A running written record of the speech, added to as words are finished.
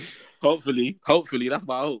Hopefully, that's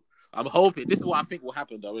my hope. I'm hoping. This is what I think will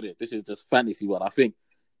happen, though, isn't it? This is just fantasy one. I think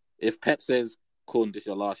if Pep says, Kun, this is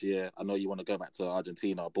your last year, I know you want to go back to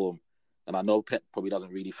Argentina, boom. And I know Pep probably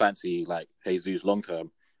doesn't really fancy like Jesus long term.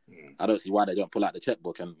 I don't see why they don't pull out the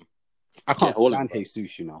checkbook and I can't stand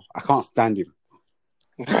Jesus, you know. I can't stand him.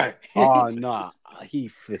 Right. Oh, nah. He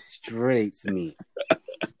frustrates me.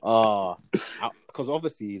 Because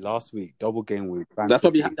obviously last week, double game week. That's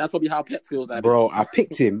probably how Pep feels. Like, bro, I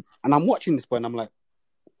picked him and I'm watching this boy and I'm like,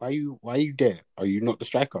 why are you there? Are you not the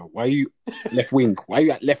striker? Why are you left wing? Why are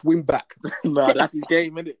you at left wing back? No, that's his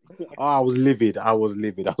game, isn't it? Oh, I was livid. I was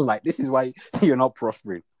like, this is why you're not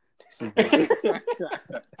prospering. This is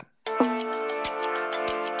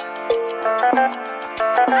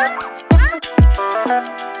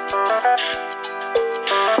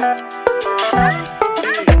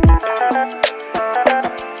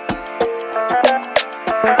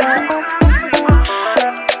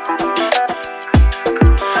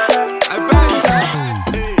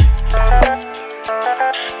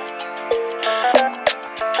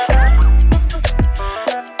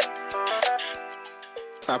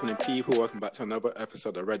happening, people? Welcome back to another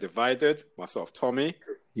episode of Red Divided. Myself, Tommy.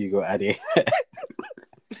 You go, Addy.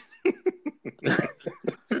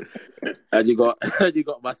 And you got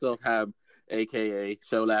myself, Ham, aka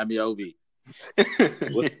Shola Amiobi.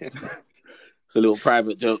 It's a little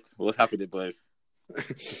private joke. What's happening, boys?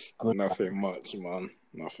 Nothing much, man.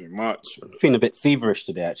 Nothing much. I'm feeling a bit feverish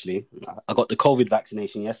today, actually. I got the COVID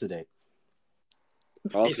vaccination yesterday.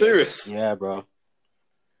 Okay. Are you serious? Yeah, bro.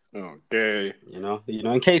 Okay. You know,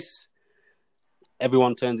 in case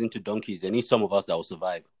everyone turns into donkeys, there needs some of us that will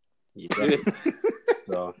survive.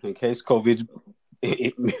 So, in case COVID,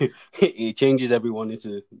 it changes everyone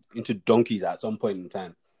into donkeys at some point in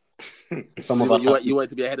time. Some of us you want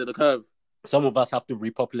to be ahead of the curve. Some of us have to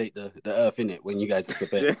repopulate the earth, innit, when you guys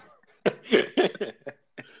disappear.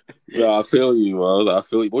 Yeah, I feel you, bro. I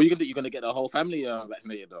feel you. What are you gonna do? You're gonna get the whole family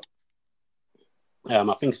vaccinated, though? I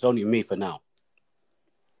think it's only me for now.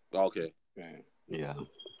 Okay. Yeah.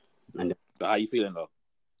 But how you feeling, though?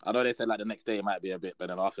 I know they said like the next day it might be a bit, but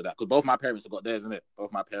then after that, because both my parents have got theirs, isn't it?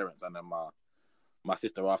 Both my parents and then my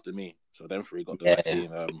sister after me, so them three got the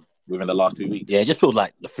vaccine within the last 2 weeks. Yeah, it just feels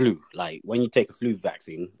like the flu. Like when you take a flu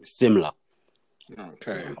vaccine, it's similar.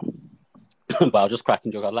 Okay. But I was just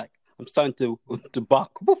cracking joke. I'm starting to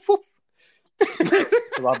bark. So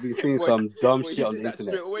I've been seeing some dumb shit on the internet.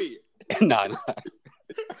 Straight away? Nah.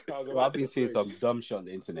 I've been seeing some dumb shit on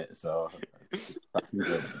the internet, so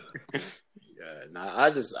yeah, nah.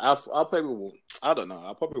 I probably won't. I don't know.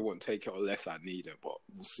 I probably won't take it unless I need it, but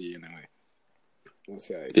we'll see anyway. We'll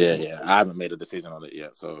see. Yeah. I haven't made a decision on it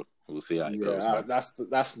yet, so we'll see how it goes.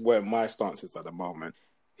 That's where my stance is at the moment.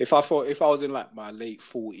 If I was in like my late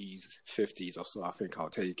 40s, 50s or so, I think I'll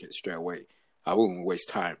take it straight away. I wouldn't waste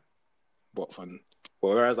time. But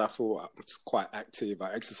whereas I feel I'm quite active,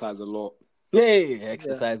 I exercise a lot. Yay,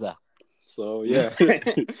 exerciser. Yeah. So yeah,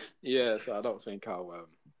 yeah. So I don't think I'll.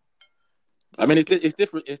 I mean, it's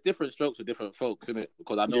different. It's different strokes for different folks, isn't it?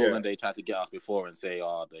 Because I know when they tried to get us before and say,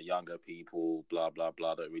 "Oh, the younger people, blah blah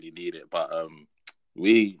blah, don't really need it." But I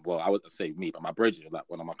wouldn't say me, but my brethren, like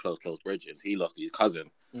one of my close brethren, he lost his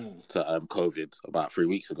cousin to COVID about 3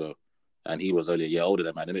 weeks ago, and he was only a year older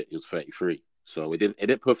than man, innit? He was 33. So it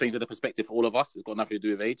didn't put things into perspective for all of us. It's got nothing to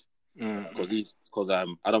do with age. Because I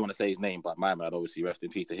don't want to say his name, but my man, obviously, rest in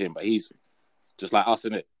peace to him. But he's just like us,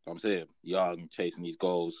 innit? I'm saying, young, chasing his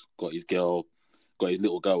goals, got his girl, got his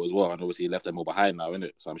little girl as well, and obviously he left them all behind now,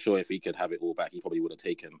 innit? So I'm sure if he could have it all back, he probably would have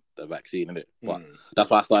taken the vaccine, innit? But that's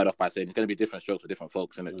why I started off by saying it's going to be different strokes for different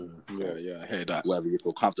folks, innit? Yeah, I hear that. Whatever you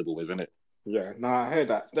feel comfortable with, innit? Yeah, I hear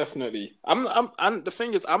that, definitely. And the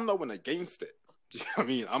thing is, I'm not one against it. Do you know what I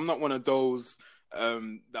mean? I'm not one of those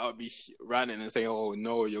that would be ranting and saying, "Oh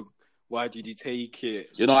no, why did you take it?"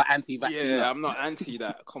 You're not anti-vaccine. Yeah, I'm not anti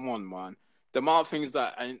that. Come on, man. The amount of things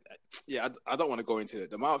that, I don't want to go into it.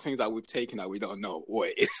 The amount of things that we've taken that we don't know what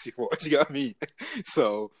it is. Do you know what I mean?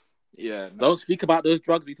 So, yeah. No. Don't speak about those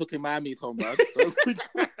drugs we took in Miami, Tom, man.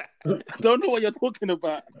 Don't know what you're talking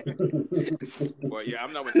about. But yeah,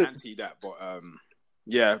 I'm not an anti that. But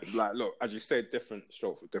yeah, like look, as you said, different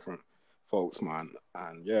strokes for different folks, man.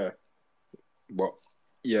 And yeah, but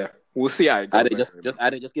yeah, we'll see how it goes. Just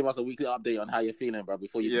give us a weekly update on how you're feeling, bro.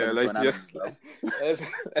 Before you let's give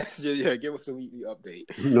us a weekly update.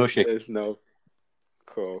 No shit.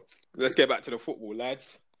 Cool. Let's get back to the football,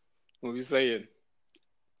 lads. What are we saying?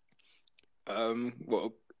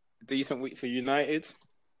 Decent week for United,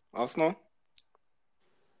 Arsenal.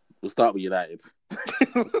 We'll start with United.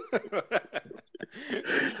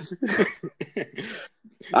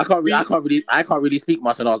 I can't really speak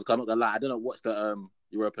much on ours. I'm not gonna lie. I didn't watch the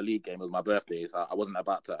Europa League game. It was my birthday, so I wasn't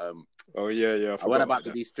about to Oh yeah. I wasn't about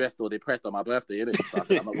to be stressed or depressed on my birthday, innit? So I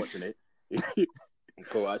said, I'm not watching it.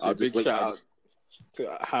 Cool. Actually, big shout out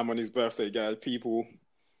to Ham on his birthday, guys. People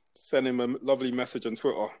send him a lovely message on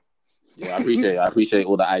Twitter. Yeah, I appreciate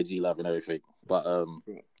all the IG love and everything. But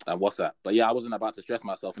and what's that? But yeah, I wasn't about to stress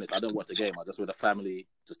myself in it. So I didn't watch the game. I just with the family,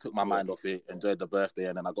 just took my mind off it, enjoyed the birthday,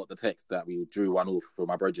 and then I got the text that we drew 1-0 for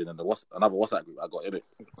my brethren and another WhatsApp group I got in it.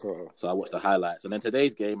 Cool. So I watched the highlights. And then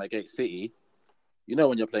today's game against City, you know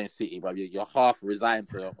when you're playing City, bro, you're half resigned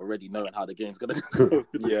to already knowing how the game's gonna go.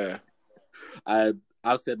 Yeah. And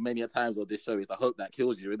I've said many a times on this show, it's the hope that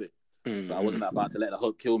kills you, isn't it? Mm-hmm. So I wasn't about to let the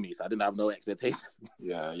hope kill me, so I didn't have no expectations.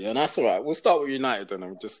 Yeah, and that's all right. We'll start with United then,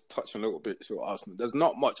 and we'll just touch a little bit to Arsenal. There's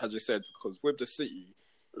not much, as you said, because with the City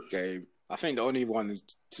game, I think the only one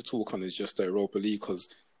to talk on is just the Europa League, because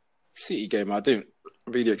City game, I didn't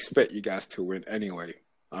really expect you guys to win anyway.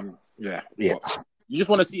 Yeah. You just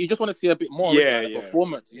want to see a bit more.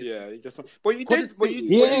 Performance. Yeah, but you did.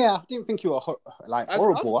 I didn't think you were horrible. I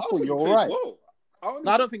thought you were all right.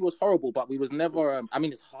 No, I don't think it was horrible, but we was never. I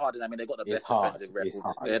mean, it's hard. I mean, they got the best defensive record.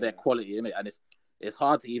 They're their quality in it, and it's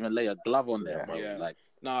hard to even lay a glove on them, bro. Yeah.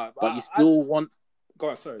 But you still want. Go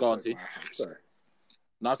on, sorry. Sorry.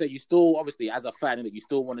 No, I say you still, obviously, as a fan, innit, you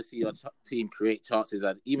still want to see your team create chances,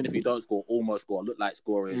 and even if you don't score, almost score, look like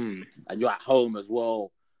scoring, and you're at home as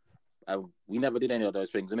well. We never did any of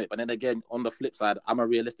those things, innit? But then again, on the flip side, I'm a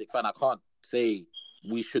realistic fan. I can't say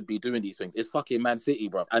we should be doing these things. It's fucking Man City,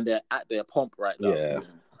 bro, and they're at their pomp right now. Yeah.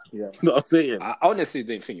 You know what I'm saying? I honestly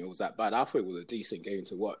didn't think it was that bad. I thought it was a decent game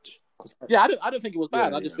to watch. Yeah, I don't think it was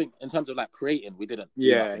bad. I just think in terms of like creating, we didn't.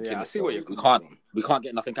 I see what you're. We can't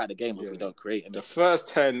get nothing out of the game if we don't create. The first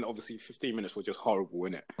 10, obviously 15 minutes were just horrible,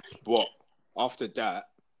 innit? But after that,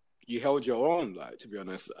 you held your own, like, to be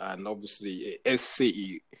honest. And obviously, it is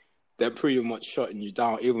City. They're pretty much shutting you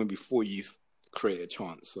down even before you've created a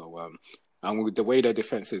chance. So, and with the way their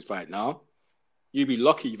defense is right now, you'd be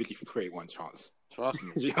lucky even if you create one chance. Trust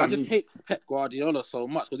me. I just hate Pep Guardiola so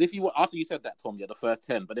much because after you said that, Tom, the first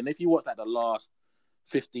 10, but then if you watch like the last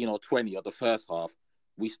 15 or 20 of the first half,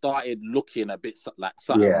 we started looking a bit like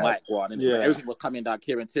something might go on. Everything was coming down.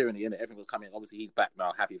 Kieran Tierney, and everything was coming. Obviously, he's back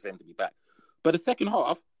now. Happy for him to be back. But the second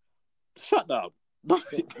half, shut down.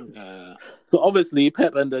 So obviously,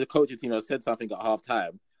 Pep and the coaching team have said something at half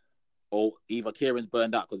time, or either Kieran's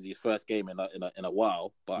burned out because it's his first game in a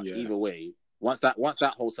while. But either way, once that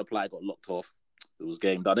whole supply got locked off, it was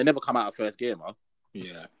game done. They never come out of first game, huh?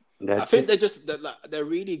 Yeah. I think they're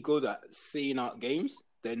really good at seeing out games.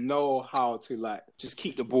 They know how to just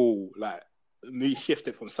keep the ball shift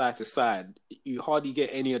it from side to side. You hardly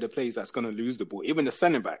get any of the players that's going to lose the ball. Even the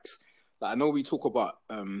centre backs. I know we talk about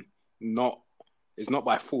it's not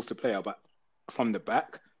by force to play, but from the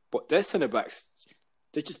back. But their centre backs,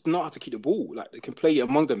 they just know how to keep the ball. They can play it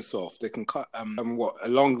among themselves. They can cut a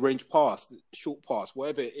long range pass, short pass,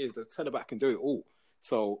 whatever it is. The centre back can do it all.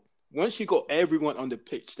 So once you got everyone on the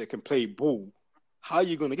pitch that can play ball, how are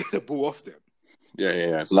you going to get the ball off them? Yeah,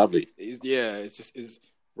 it's lovely. It's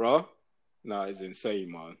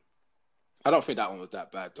insane, man. I don't think that one was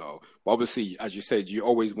that bad, though. But obviously, as you said, you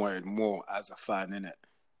always wanted more as a fan, innit?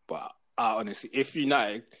 But honestly, if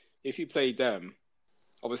you played them,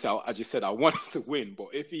 obviously, as you said, I want us to win. But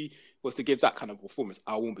if he was to give that kind of performance,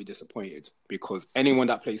 I won't be disappointed. Because anyone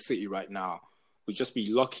that plays City right now would just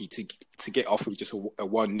be lucky to get off with just a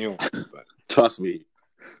 1-0. Trust me.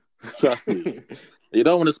 You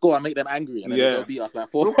don't want to score and make them angry, and then they'll beat us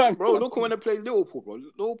 4-5. Bro, look when they played Liverpool, bro.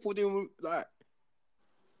 Liverpool didn't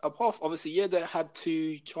apart from, obviously, they had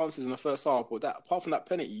 2 chances in the first half, but apart from that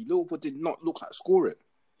penalty, Liverpool did not look like scoring.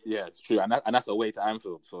 Yeah, it's true, and that's a way to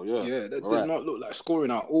Anfield. So they did not look like scoring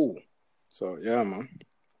at all. So yeah, man.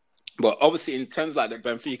 But obviously, in terms of the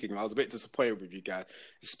Benfica game, I was a bit disappointed with you guys,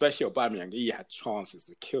 especially Aubameyang. He had chances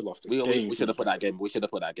to kill off the game. We should have put that game. We should have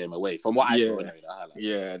put that game away. From what I saw,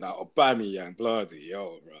 Aubameyang, bloody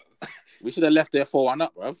bro. We should have left there 4-1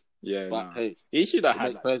 up, bro. Yeah, but hey, he should have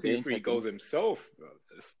had 2-3 goals himself, bro.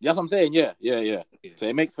 That's what I'm saying. Yeah. So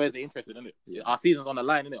it makes Thursday interesting, isn't it? Yeah. Our season's on the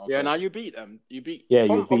line, isn't it? Now you beat them.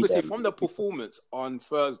 Obviously, from the performance on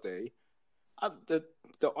Thursday, the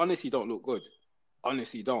honestly don't look good.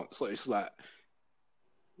 Honestly don't. So it's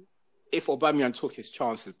if Aubameyang took his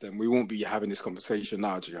chances, then we won't be having this conversation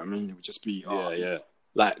now. Do you know what I mean? It would just be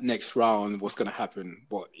next round, what's going to happen?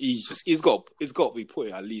 But he's got to be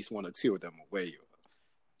putting at least 1 or 2 of them away.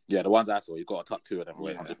 Yeah, the ones I saw, you've got to tuck 2 of them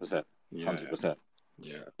away, 100%. 100%.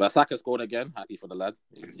 Yeah. But Saka scored again. Happy for the lad.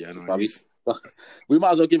 He's We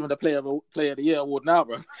might as well give him the player of the year award now,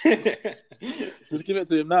 bro. Just give it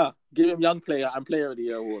to him now. Give him young player and player of the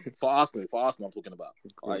year award for Arsenal. For Arsenal, I'm talking about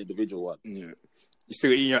our individual one. Yeah, you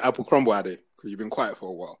still eating your apple crumble, Ade? Because you've been quiet for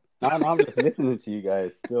a while. No, I'm just listening to you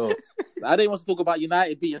guys still. I didn't want to talk about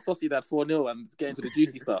United beating Sociedad 4-0 and get into the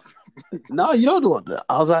juicy stuff. No, you know what?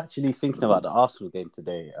 I was actually thinking about the Arsenal game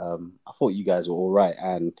today. I thought you guys were all right,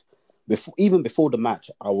 and even before the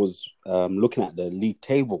match, I was looking at the league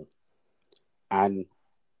table, and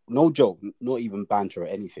no joke, not even banter or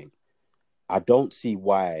anything. I don't see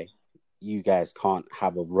why you guys can't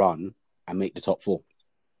have a run and make the top 4.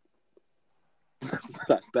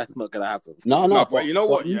 That's not gonna happen. No, but you know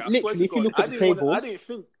what? Yeah, literally, if you look at the table, I didn't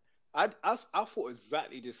think. I thought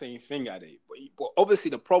exactly the same thing, Ade. But obviously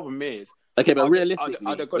the problem is. Okay, but realistically,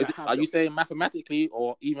 are you saying mathematically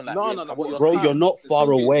or even like? No. Bro, you're not far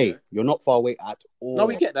away. You're not far away at all. No,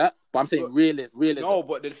 we get that, but I'm saying realism. No,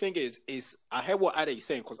 but the thing is I heard what Ade is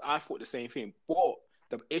saying because I thought the same thing. But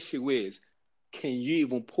the issue is, can you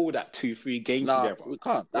even pull that 2-3 games together? We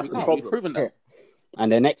can't. That's the problem. We've proven that. And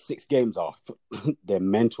their next 6 games are they're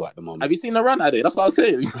mental at the moment. Have you seen the run, Ade? That's what I was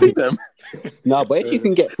saying. Have you seen them? No, but if you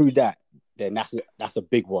can get through that, then that's a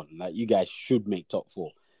big one. Like, you guys should make top 4.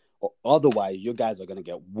 Otherwise, you guys are going to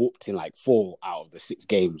get whooped in like 4 out of the 6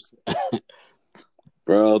 games.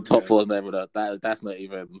 Bro, top 4 is never that's not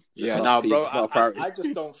even. Bro. I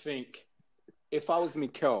just don't think. If I was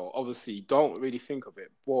Mikel, obviously, don't really think of it.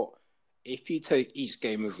 But if you take each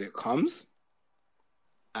game as it comes,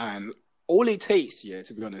 and all it takes,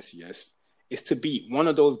 to be honest, is to beat one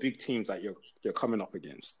of those big teams that you're coming up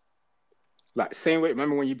against. Like, same way,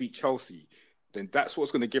 remember when you beat Chelsea? Then that's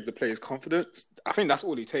what's going to give the players confidence. I think that's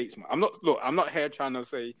all it takes, man. I'm not here trying to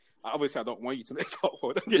say, obviously, I don't want you to make top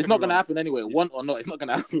 4. It's not going to happen anyway. Want or not, it's not going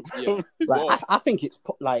to happen. Yeah. Like, I think it's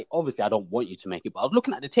like, obviously, I don't want you to make it, but I was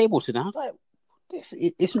looking at the table today. I was like,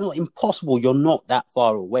 it's not impossible. You're not that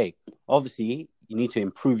far away. Obviously, you need to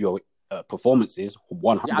improve your performances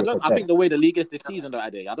 100%. Yeah, I think the way the league is this season, though,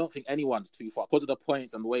 Ade, I don't think anyone's too far because of the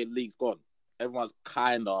points and the way the league's gone. Everyone's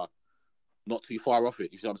kind of not too far off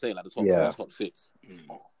it. You see what I'm saying? Like the top 4, top 6.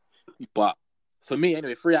 But for me,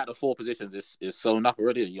 anyway, 3 out of the 4 positions is sewn up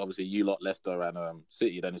already. And obviously, you lot, Leicester and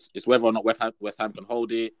City. Then it's whether or not West Ham can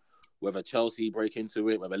hold it, whether Chelsea break into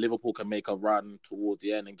it, whether Liverpool can make a run towards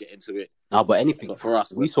the end and get into it. No, but anything. But for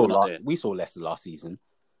us, we saw Leicester last season.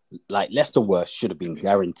 Like, Leicester should have been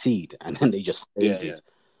guaranteed, and then they just faded. Yeah.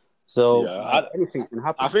 So anything can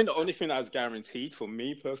happen. I think the only thing that's guaranteed for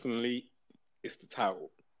me personally is the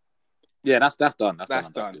title. Yeah, that's done. That's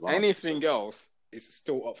done. Anything else is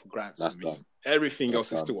still up for grabs for me. Done. Everything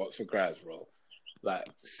else is still up for grabs, bro. Like,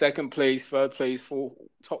 second place, third place,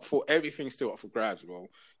 top 4, everything's still up for grabs, bro.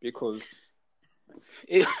 Because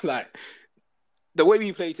the way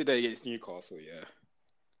we played today against Newcastle,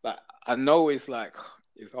 like, I know it's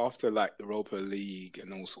after like Europa League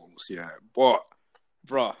and all sorts, but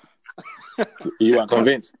bruh, you weren't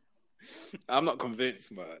convinced. I'm not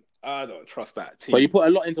convinced, man. I don't trust that team. But you put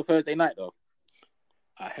a lot into Thursday night, though.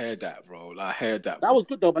 I heard that, bro. That was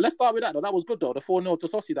good, though. But let's start with that, though. That was good, though. The 4-0 to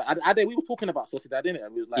Sociedad. We were talking about Sociedad, didn't it?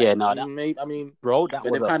 And we was like, bro,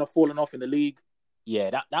 they've kind of fallen off in the league.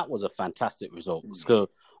 Yeah, that was a fantastic result. So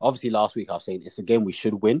obviously last week I was saying it's a game we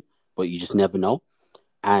should win, but you just never know.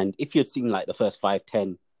 And if you'd seen like the first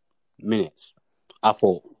 5-10 minutes, I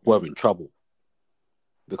thought we're in trouble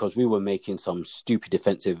because we were making some stupid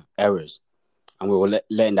defensive errors, and we were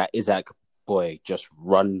letting that Isaac boy just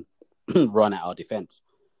run at our defense.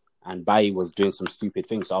 And Bailly was doing some stupid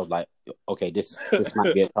things. So I was like, okay, this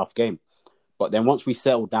might be a tough game. But then once we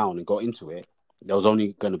settled down and got into it, there was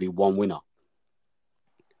only going to be one winner.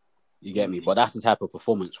 You get me? But that's the type of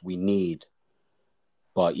performance we need.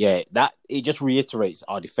 But yeah, it just reiterates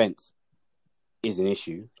our defense is an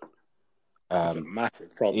issue. It's a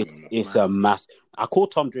massive problem. It's a massive. I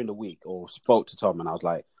called Tom during the week or spoke to Tom, and I was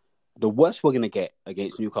like, the worst we're going to get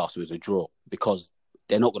against Newcastle is a draw because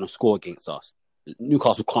they're not going to score against us.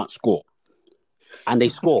 Newcastle can't score. And they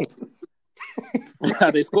scored.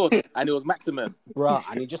 They scored. And it was maximum. Bruh,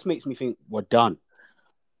 and it just makes me think we're done.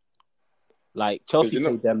 Like, Chelsea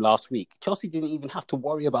played them last week. Chelsea didn't even have to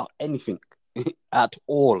worry about anything at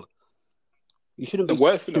all. You shouldn't be... The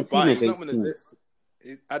worst thing about it is not when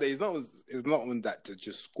it's not when that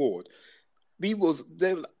just scored. There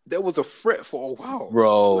was a threat for a while.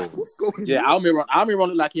 Bro. Like, what's going on? Yeah, Almiron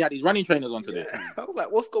looked like he had his running trainers on today. I was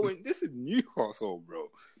like, what's going... This is Newcastle, bro.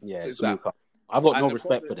 Yeah, so it's Newcastle. I've got no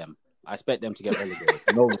respect for them. I expect them to get relegated.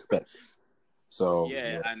 No respect. So...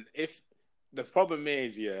 Yeah, and if... The problem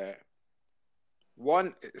is,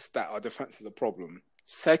 one, is that our defense is a problem.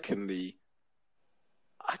 Secondly,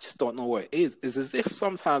 I just don't know what it is. It's as if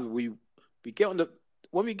sometimes we get on the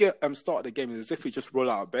when we get start the game, it's as if we just roll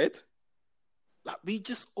out of bed. Like we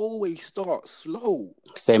just always start slow.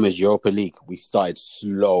 Same as Europa League, we started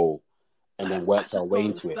slow and then worked our way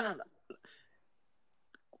into it.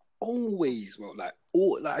 Always, well,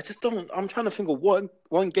 I just don't. I'm trying to think of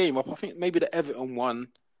one game up. I think maybe the Everton one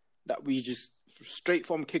that we just straight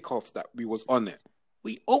from kickoff that we was on it.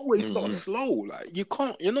 We always start slow. Like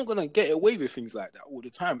you're not gonna get away with things like that all the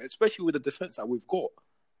time, especially with the defense that we've got.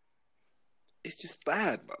 It's just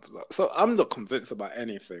bad, man. So I'm not convinced about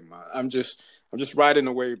anything, man. I'm just riding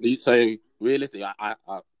away. So realistically, I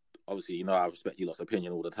obviously I respect you lot's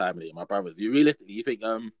opinion all the time, my brothers. You think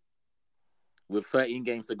with 13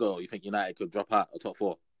 games to go, you think United could drop out of top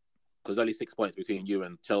 4? Because only 6 points between you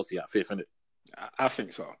and Chelsea at 5th, isn't it? I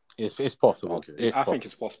think so. It's possible. Okay. I think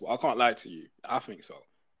it's possible. I can't lie to you. I think so.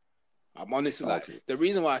 I'm honestly the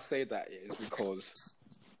reason why I say that is because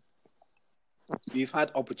we've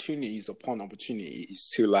had opportunities upon opportunities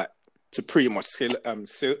to pretty much seal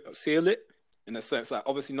it in a sense that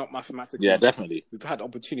obviously not mathematically. Yeah, definitely. We've had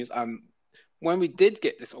opportunities, and when we did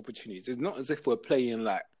get this opportunities, it's not as if we're playing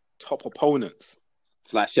like top opponents.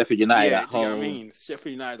 It's like Sheffield United at home. Do you know what I mean?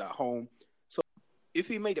 Sheffield United at home. So if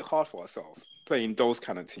we made it hard for ourselves playing those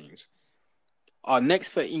kind of teams, our next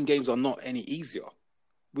 13 games are not any easier.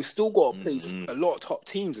 We've still got to play a lot of top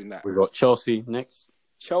teams in that. We've got Chelsea next.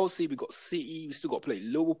 Chelsea, we got City, we still got to play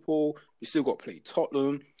Liverpool, we still got to play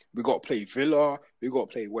Tottenham, we got to play Villa, we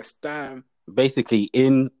got to play West Ham. Basically,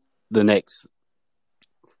 in the next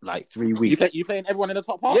 3 weeks. You playing everyone in the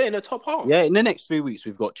top half? Yeah, in the top half. Yeah, in the next 3 weeks,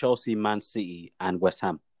 we've got Chelsea, Man City, and West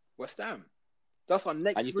Ham. West Ham. That's our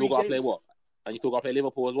next 3 games. And you still got to play what? And you still got to play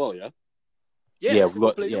Liverpool as well, yeah? Yeah, we've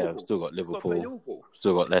still got Liverpool.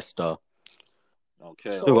 Still got Leicester.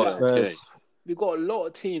 Okay. Still got Spurs. We've got a lot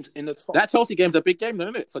of teams in the top. That Chelsea game's a big game,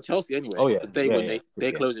 isn't it? For Chelsea, anyway. Oh, yeah. The day when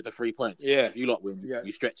they close it to 3 points. Yeah. If you lot win,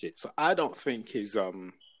 you stretch it. So I don't think he's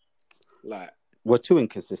we're too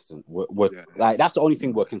inconsistent. We're that's the only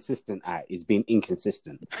thing we're consistent at is being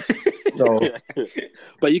inconsistent. So,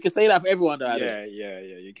 but you can say that for everyone, though. Yeah,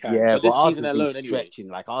 you can. Yeah, but ours has alone, been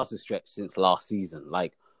stretching. Ours has stretched since last season.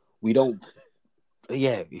 We don't.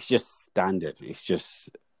 Yeah, it's just standard.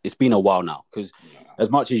 It's been a while now because as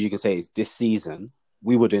much as you can say it's this season,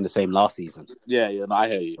 we were doing the same last season. Yeah, no, I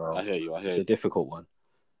hear you. So I hear you. It's a difficult one,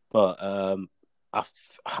 but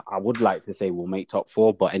I would like to say we'll make top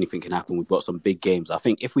 4, but anything can happen. We've got some big games. I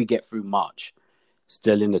think if we get through March,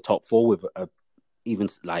 still in the top 4 with even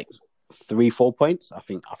 3-4 points, I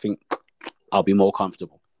think I'll be more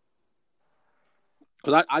comfortable.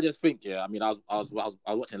 Because I just think, I mean, I was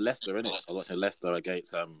watching Leicester, innit? I was watching Leicester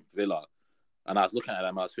against Villa, and I was looking at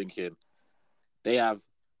them. I was thinking they have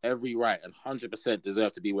every right and 100%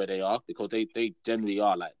 deserve to be where they are because they generally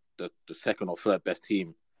are the second or third best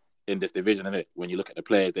team in this division, innit? When you look at the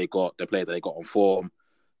players they got, the players that they got on form,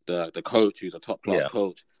 the coach who's a top class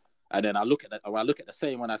coach, and then I look at the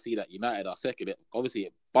same when I see that United are second. Obviously,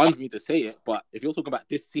 it bugs me to say it, but if you're talking about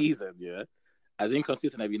this season, as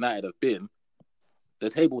inconsistent as United have been,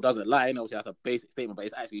 the table doesn't lie. And obviously, that's a basic statement, but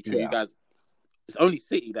it's actually true. You guys, it's only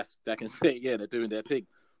City that can say they're doing their thing.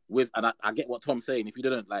 And I get what Tom's saying. If you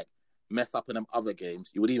didn't mess up in them other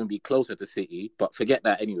games, you would even be closer to City. But forget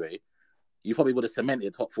that anyway. You probably would have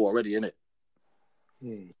cemented top 4 already, innit?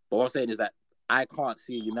 But what I'm saying is that I can't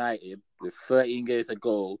see United with 13 games to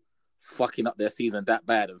go fucking up their season that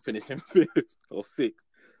bad and finishing 5th or 6th.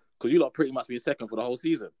 Because you lot pretty much been second for the whole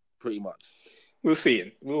season, pretty much. We'll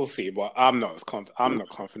see, but I'm not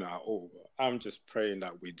confident at all. But I'm just praying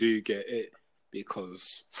that we do get it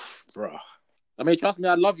because, bruh. I mean, trust me,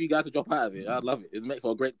 I'd love you guys to drop out of it. I'd love it. It'd make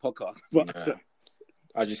for a great podcast. But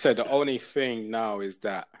as you said, the only thing now is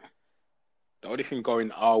that the only thing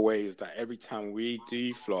going our way is that every time we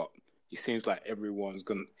do flop, it seems like everyone's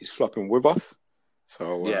is flopping with us.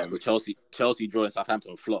 So with Chelsea drawing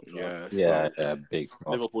Southampton flop. Big flop.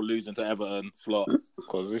 Liverpool losing to Everton flop.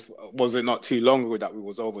 Because was it not too long ago that we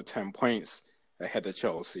was over 10 points ahead of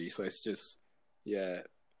Chelsea? So it's just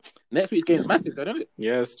Next week's game is massive, though, isn't it?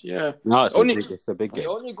 Yes, yeah. No, it's a big game. The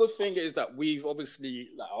only good thing is that we've obviously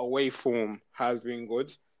our away form has been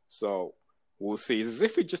good, so we'll see. It's as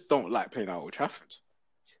if we just don't like playing at Old Trafford.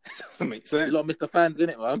 Doesn't make sense. You lot miss the fans,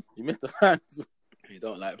 innit, man? You miss the fans. You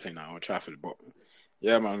don't like playing at Old Trafford, but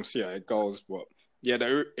yeah, man. See how it goes. But yeah,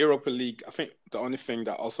 the Europa League. I think the only thing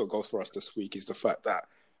that also goes for us this week is the fact that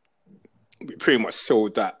we pretty much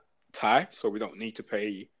sold that tie, so we don't need to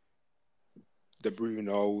pay the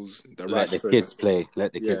Brunos, the Let the Rashford. kids play.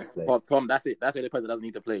 Let the kids play. Tom, that's it. That's the only person that doesn't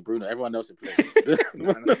need to play. Bruno, everyone else should play.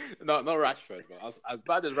 No, not Rashford, but as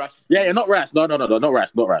bad as Rashford. Yeah, not Rash. No, not Rash.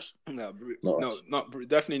 Not Rash.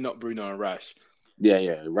 Definitely not Bruno and Rash.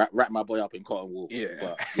 Yeah. Wrap my boy up in cotton wool. Yeah.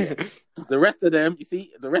 But, yeah. The rest of them, you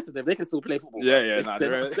see, they can still play football. Yeah.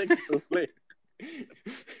 They can still play.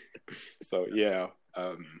 So yeah,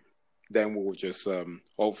 then we'll just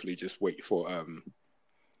hopefully just wait for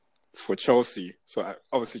Chelsea. So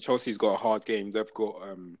obviously Chelsea's got a hard game. They've got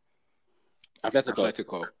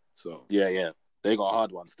Atletico. So yeah, they got a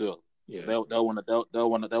hard one still. Yeah, they'll want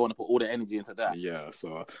to put all the energy into that. Yeah,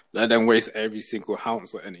 so let them waste every single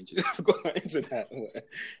ounce of energy they've got into that,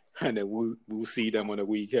 and then we'll see them on the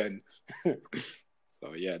weekend.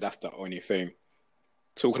 So yeah, that's the only thing.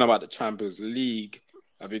 Talking about the Champions League,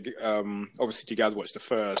 I think obviously you guys watched the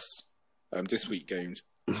first this week games.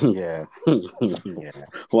 Yeah.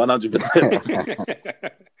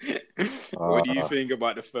 100%. What do you think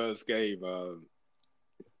about the first game,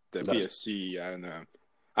 the PSG and?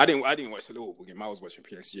 I didn't watch the Liverpool game. I was watching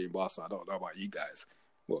PSG and Barca. I don't know about you guys.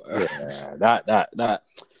 But, that.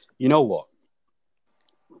 You know what?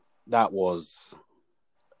 That was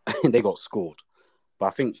they got scored. But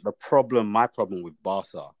I think my problem with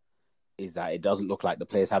Barca is that it doesn't look like the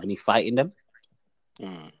players have any fight in them.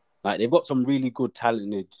 Like they've got some really good,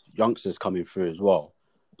 talented youngsters coming through as well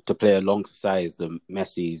to play alongside the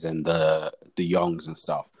Messis and the Youngs and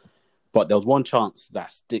stuff. But there was one chance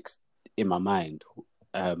that sticks in my mind.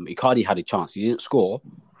 Icardi had a chance. He didn't score,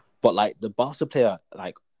 but like the Barca player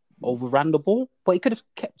like overran the ball, but he could have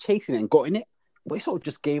kept chasing it and got in it, but he sort of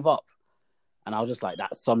just gave up. And I was just like,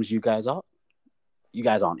 that sums you guys up. You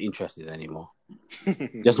guys aren't interested anymore.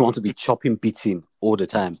 Just want to be chopping, beating all the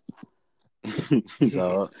time.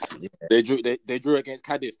 So yeah. They drew against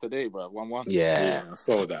Cadiz today, bro. 1-1. Yeah, I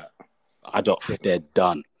saw that. I don't think they're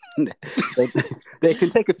done. They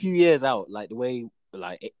can take a few years out, like the way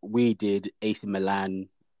like we did, AC Milan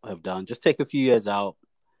have done. Just take a few years out,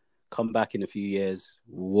 come back in a few years.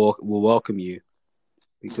 We'll welcome you.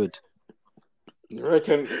 We could. You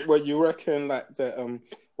reckon? Well, you reckon like that?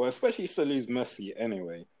 Well, especially if they lose Messi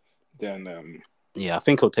anyway, then yeah, I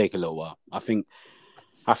think it'll take a little while. I think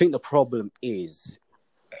the problem is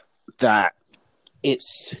that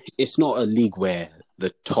it's not a league where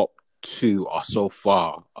the top two are so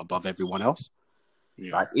far above everyone else.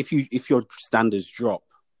 Yeah. Like if your standards drop,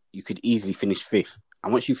 you could easily finish fifth.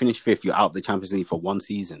 And once you finish fifth, you're out of the Champions League for one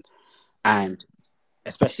season. And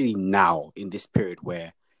especially now in this period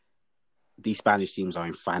where these Spanish teams are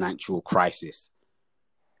in financial crisis,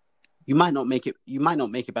 you might not make it. You might not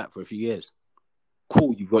make it back for a few years.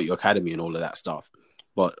 Cool, you've got your academy and all of that stuff.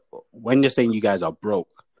 But when you're saying you guys are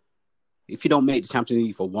broke, if you don't make the Champions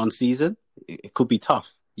League for one season, it could be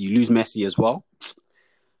tough. You lose Messi as well.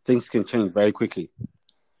 Things can change very quickly.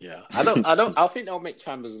 Yeah, I think they'll make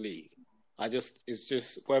Champions League. It's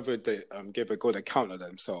just whether they give a good account of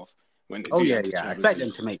themselves when they do. I expect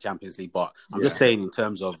them to make Champions League, but I'm just saying in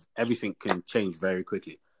terms of everything can change very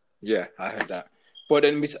quickly. Yeah, I heard that. But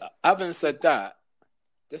then, having said that,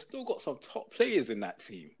 they've still got some top players in that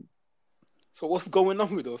team. So what's going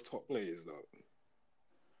on with those top players, though?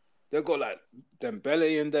 They've got like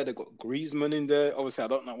Dembele in there. They've got Griezmann in there. Obviously, I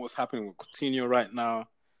don't know what's happening with Coutinho right now.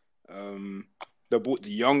 They bought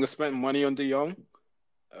De Jong. They spent money on De Jong.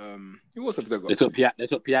 Who else have they got? They took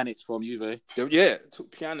Pjanic from Juve. Took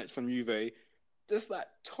Pjanic from Juve. There's like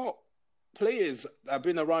top players that have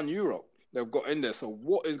been around Europe. They've got in there. So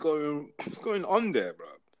what's going on there, bro?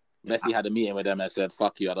 Messi had a meeting with them and said,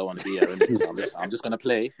 "Fuck you, I don't want to be here. So I'm just gonna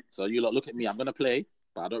play. So you lot look at me. I'm gonna play,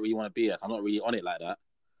 but I don't really want to be here. So I'm not really on it like that."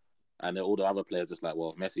 And then all the other players just like,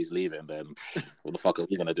 well, if Messi's leaving, then what the fuck are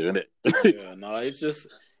we gonna do, innit? Yeah, no, it's a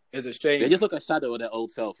shame. They just look a shadow of their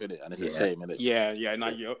old self, innit? And it's a shame, innit? Yeah.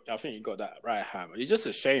 No, I think you got that right, Hammer. It's just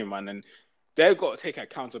a shame, man. And they've got to take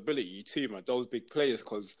accountability too, man. Those big players,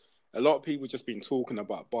 because a lot of people just been talking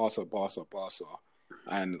about Barca,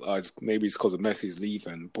 and maybe it's because of Messi's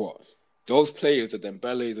leaving. But those players, the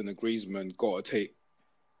Dembélés and the Griezmann, got to take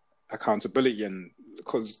accountability, and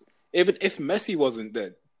because even if Messi wasn't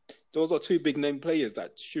there, those are two big name players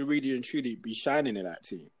that should really and truly be shining in that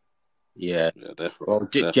team. Yeah. Well,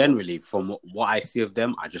 generally, from what I see of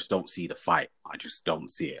them, I just don't see the fight. I just don't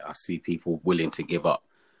see it. I see people willing to give up,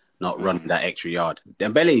 not running that extra yard.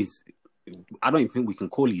 Dembele's, I don't even think we can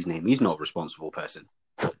call his name. He's not a responsible person.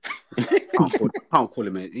 Can't call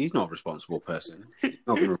him. He's not a responsible person.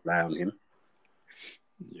 Not going to rely on him.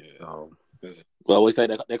 Yeah. So, well, we say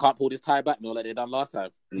they can't pull this tie back, no, like they done last time.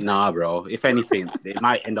 Nah, bro. If anything, they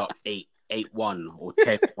might end up 8-1 or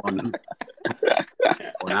 10-1.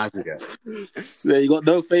 on aggregate. Yeah, you got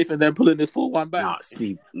no faith in them pulling this 4-1 back. Nah,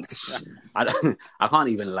 see, I can't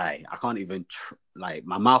even lie. I can't even like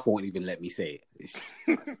my mouth won't even let me say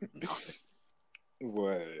it.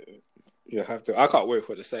 Well, you have to. I can't wait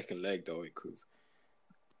for the second leg though, because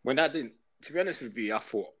when that didn't. To be honest with you, I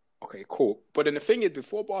thought, okay, cool. But then the thing is,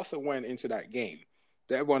 before Barca went into that game,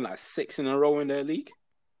 they won like 6 in a row in their league.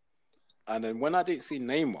 And then when I didn't see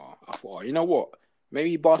Neymar, I thought, oh, you know what?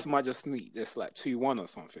 Maybe Barca might just sneak this like 2-1 or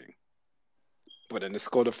something. But then they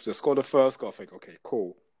scored the first goal. I think, okay,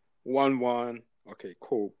 cool. 1-1. Okay,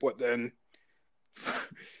 cool. But then,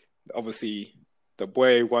 obviously, the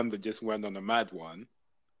boy Wonder just went on a mad one.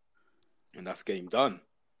 And that's game done.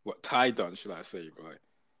 What, tie done, should I say, bro?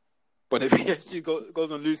 But if PSG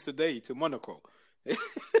goes and lose today to Monaco.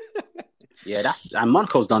 Yeah, and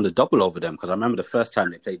Monaco's done the double over them, because I remember the first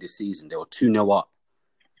time they played this season, they were 2-0 up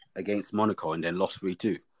against Monaco and then lost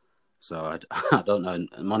 3-2. So I don't know.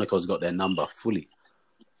 Monaco's got their number fully.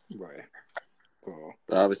 Right. Cool.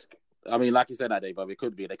 I mean, like you said that day, but it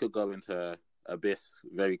could be. They could go into abyss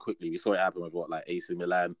very quickly. We saw it happen with like AC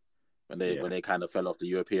Milan when they kind of fell off the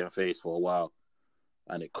European phase for a while,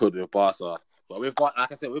 and it could with Barca. But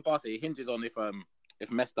like I said, with Barca, it hinges on if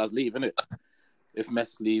Messi does leave, innit? If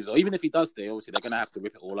Messi leaves, or even if he does stay, obviously they're gonna have to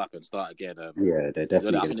rip it all up and start again. Yeah, they're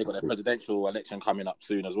definitely. I think they've got their presidential election coming up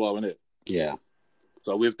soon as well, innit? Yeah.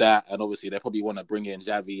 So with that, and obviously they probably want to bring in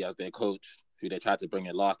Xavi as their coach, who they tried to bring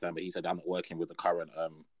in last time, but he said I'm not working with the current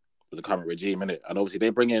regime, innit? And obviously they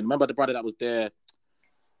bring in, remember the brother that was there,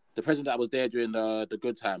 the president that was there during the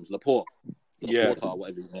good times, Laporte, or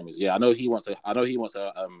whatever his name is. Yeah, I know he wants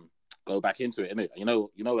to go back into it, innit? You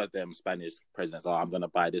know, as them Spanish presidents are, I'm gonna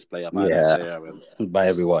buy this player, buy that player, and by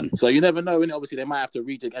everyone. So you never know, innit? Obviously they might have to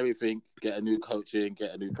rejig everything, get a new coaching,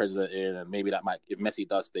 get a new president in, and maybe that might, if Messi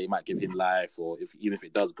does stay, might give him life, or even if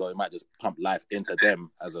it does go, it might just pump life into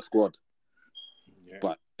them as a squad. Yeah.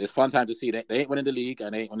 But it's fun time to see. They ain't winning the league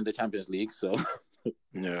and they ain't winning the Champions League, so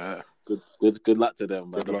yeah, good luck to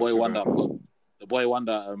them. The boy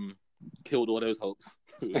Wonder killed all those hopes.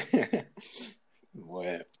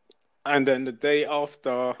 Well, and then the day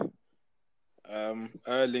after,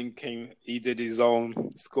 Erling came. He did his own,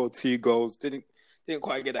 scored 2 goals. Didn't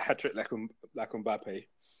quite get a hat trick like Mbappe,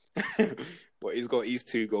 but he's got his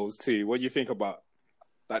 2 goals too. What do you think about?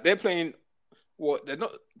 Like they're playing. What they're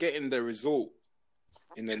not getting the result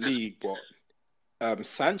in the league, but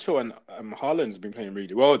Sancho and Haaland's been playing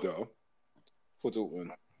really well though for Dortmund.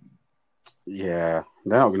 Yeah,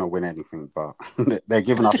 they're not going to win anything, but they're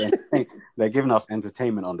giving us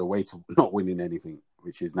entertainment on the way to not winning anything,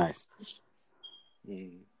 which is nice.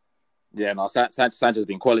 Yeah, no, Sancho's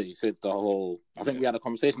been quality since the whole. I think we had a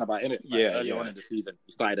conversation about it. Earlier on in the season,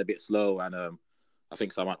 he started a bit slow, and I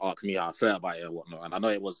think someone asked me how I felt about it and whatnot, and I know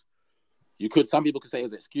it was. Some people could say it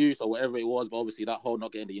was an excuse or whatever it was, but obviously that whole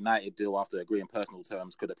not getting the United deal after agreeing personal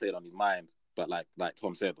terms could have played on his mind. But like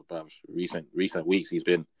Tom said, bro, recent weeks he's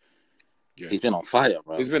been on fire,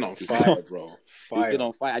 bro. He's been on fire, bro. He's been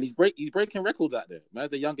on fire, and he's breaking records out there. Man's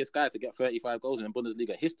the youngest guy to get 35 goals in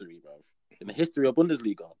Bundesliga history, bro. In the history of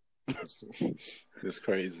Bundesliga. It's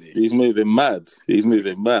crazy. He's moving mad.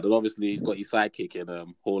 And obviously he's got his sidekick in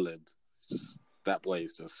Haaland. That boy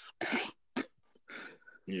is just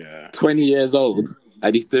 20 years old,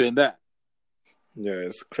 and he's doing that. Yeah,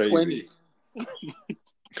 it's crazy. 20.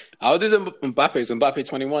 How old is Mbappe? Is Mbappe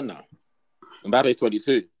 21 now? Mbappe's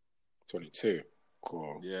 22. 22.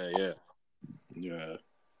 Cool. Yeah.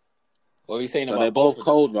 What are you saying so about they're both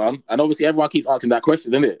cold, man? And obviously everyone keeps asking that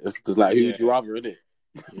question, isn't it? It's just like, who would you rather, innit?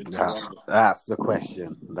 That's the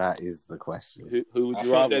question. That is the question. Who would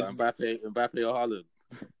you rather, Mbappe or Haaland?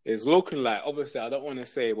 It's looking like, obviously, I don't want to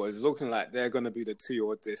say, but it's looking like they're going to be the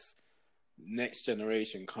two of this next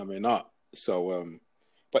generation coming up. So,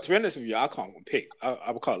 but to be honest with you, I can't pick.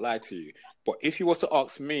 I can't lie to you. But if you was to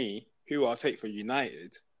ask me who I'll take for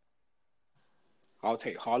United, I'll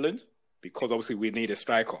take Haaland, because obviously we need a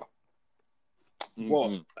striker. Mm-hmm.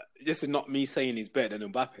 Well, this is not me saying he's better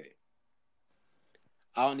than Mbappe.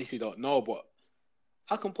 I honestly don't know, but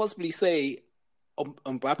I can possibly say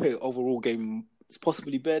Mbappe overall game is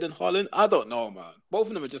possibly better than Haaland. I don't know, man. Both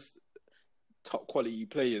of them are just top quality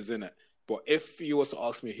players, innit? But if you was to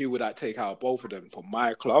ask me who would I take out of both of them for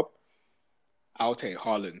my club, I'll take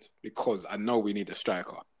Haaland, because I know we need a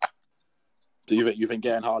striker. Do you think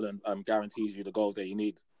getting Haaland guarantees you the goals that you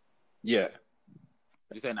need? Yeah.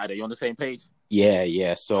 You saying that you're on the same page?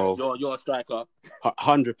 Yeah. So you're a striker.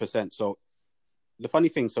 100%. So the funny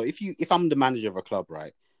thing, so if I'm the manager of a club,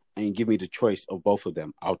 right, and you give me the choice of both of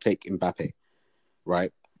them, I'll take Mbappe,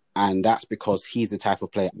 right? And that's because he's the type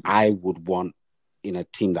of player I would want in a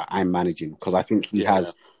team that I'm managing because I think he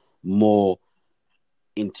has more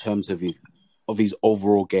in terms of his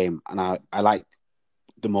overall game, and I like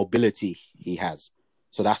the mobility he has.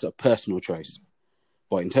 So that's a personal choice.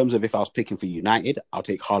 But in terms of if I was picking for United, I'll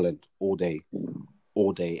take Haaland all day,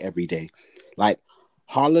 every day. Like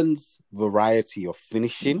Haaland's variety of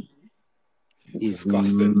finishing is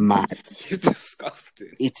disgusting. Mad. It's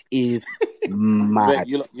disgusting. It is mad.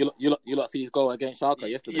 You lot see his goal against Schalke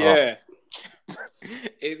yesterday. Yeah.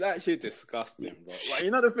 It's actually disgusting, bro. Like,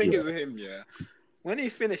 you know, the thing is with him, yeah, when he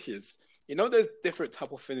finishes, you know, there's different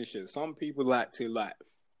type of finishes. Some people like to like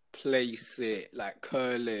place it, like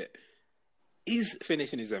curl it. His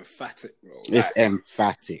finishing is emphatic, bro. Like, It's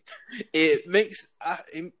emphatic. It makes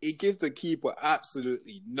it gives the keeper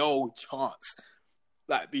absolutely no chance.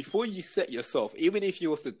 Like, before you set yourself, even if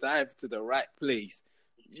you was to dive to the right place,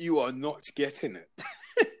 you are not getting it.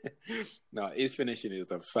 No, his finishing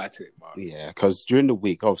is emphatic, man. Yeah, because during the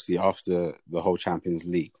week, obviously after the whole Champions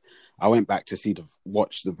League, I went back to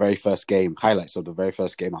watch the very first game, highlights of the very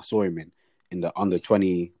first game I saw him in the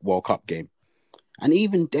Under-20 World Cup game. And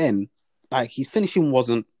even then, like, his finishing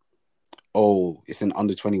wasn't, it's an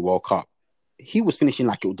Under-20 World Cup. He was finishing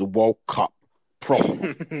like it was the World Cup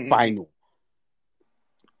proper final.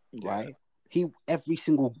 Yeah. Right? Every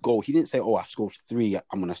single goal, he didn't say, I've scored 3,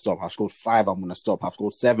 I'm going to stop. I've scored 5, I'm going to stop. I've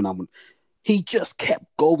scored 7, he just kept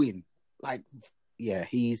going. Like, to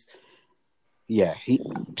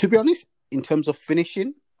be honest, in terms of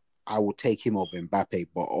finishing, I would take him over Mbappe.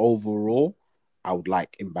 But overall, I would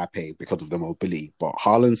like Mbappe because of the mobility. But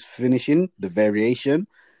Haaland's finishing, the variation,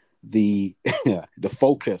 the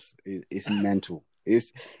focus is mental.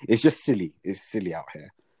 It's just silly. It's silly out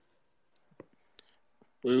here.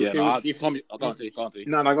 Yeah, No, I can't take.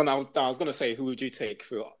 No, I was going to say, who would you take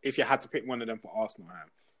if you had to pick one of them for Arsenal? Man?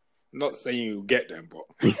 I'm not saying you get them, but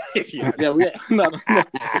No.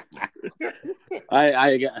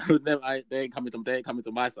 They ain't coming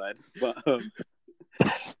to my side. But I'm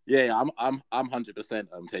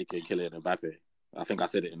 100% taking Kylian Mbappe. I think I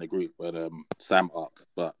said it in the group when Sam asked,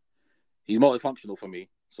 but he's multifunctional for me.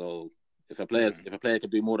 So if a player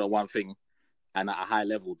can do more than one thing and at a high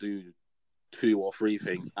level do 2 or 3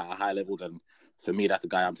 things at a high level, then for me that's the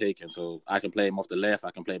guy I'm taking. So I can play him off the left,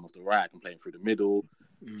 I can play him off the right, I can play him through the middle.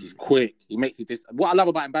 He's quick. He makes it. What I love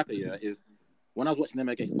about Mbappe is when I was watching him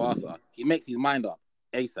against Barca, he makes his mind up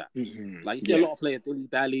ASAP. Like, you see a lot of players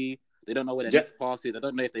dilly-dally. They don't know where their next pass is. They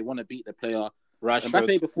don't know if they want to beat the player.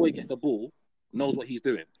 Mbappe, before he gets the ball, knows what he's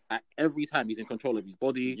doing. Every time he's in control of his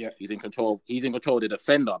body. Yeah. He's in control of the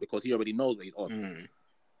defender because he already knows what he's on.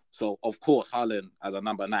 So, of course, Haaland, as a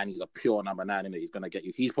number 9, he's a pure number 9 in it. He's going to get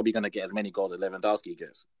you. He's probably going to get as many goals as Lewandowski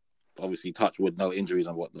gets. Obviously, touch wood, no injuries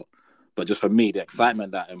and whatnot. But just for me, the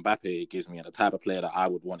excitement that Mbappe gives me and the type of player that I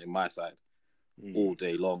would want in my side all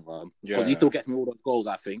day long, because he still gets me all those goals,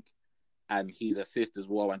 I think, and his assist as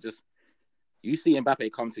well. And just you see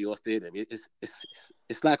Mbappe come to your stadium, it's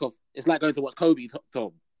like going to watch Kobe,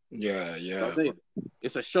 Tom. Yeah. You know what I'm saying?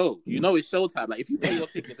 It's a show. You know, it's showtime. Like, if you pay your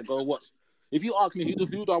ticket to go watch, if you ask me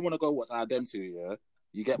who do I want to go watch out of them 2,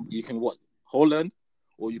 you can watch Haaland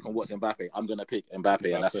or you can watch Mbappe. I'm gonna pick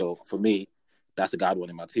Mbappe. And that's so for me, that's the guy I'd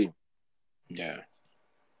want in my team. Yeah.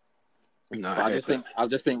 No, I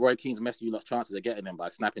just think Roy Keane's messed you lot's chances of getting him by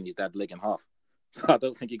snapping his dad's leg in half. So I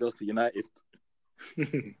don't think he goes to United.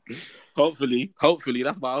 Hopefully,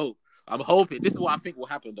 that's my hope. I'm hoping. This is what I think will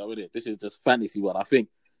happen, though, isn't it? This is just fantasy world. I think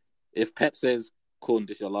if Pep says, Kun,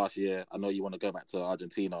 this is your last year, I know you want to go back to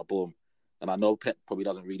Argentina, boom. And I know Pep probably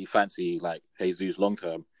doesn't really fancy like Jesus long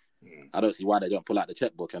term. I don't see why they don't pull out the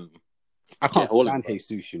checkbook. And I can't stand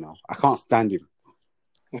Jesus, you know. I can't stand him.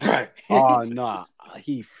 Oh no,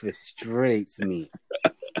 he frustrates me.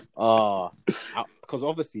 Because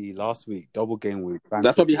obviously last week double game with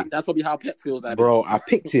Manchester. That's probably how Pep feels, bro. I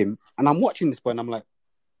picked him, and I'm watching this boy, and I'm like,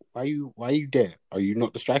 why are you there? Are you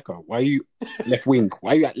not the striker? Why are you left wing?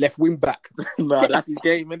 Why are you at left wing back? No, that's his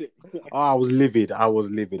game, isn't it? I was livid. I was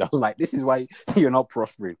like, this is why you're not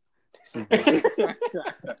prospering.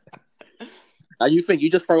 And you think you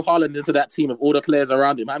just throw Haaland into that team of all the players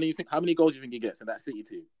around him? How many goals do you think he gets in that City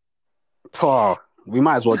team? Oh, we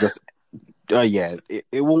might as well just.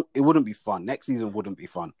 It wouldn't be fun. Next season wouldn't be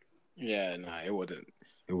fun. Yeah, no, it wouldn't.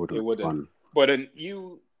 It wouldn't be fun. But then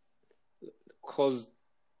because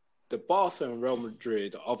the Barca and Real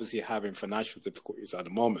Madrid are obviously having financial difficulties at the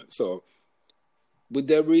moment. So would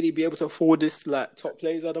they really be able to afford this like top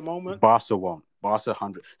players at the moment? Barca won't. Barca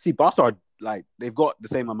 100. See, Barca are like they've got the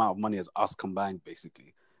same amount of money as us combined,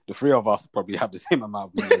 basically. The 3 of us probably have the same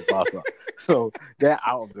amount of money as Barca. So they're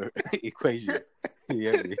out of the equation.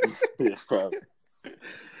 Yeah,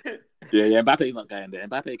 Yeah. Mbappe's not going there.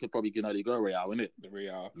 Mbappe could probably go Real, wouldn't it? The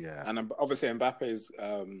Real. Yeah. And obviously Mbappe's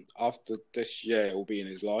after this year, it will be in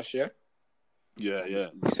his last year. Yeah.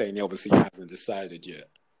 He's saying he obviously hasn't decided yet.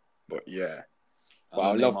 But yeah.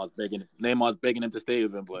 But Neymar's begging him to stay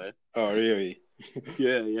with him, boy. Oh, really?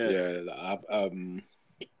 Yeah. Yeah.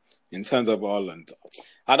 In terms of Ireland,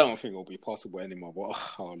 I don't think it'll be possible anymore, but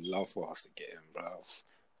I would love for us to get him, bro.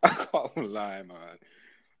 I can't lie, man.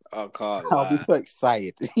 I can't lie. I'll be so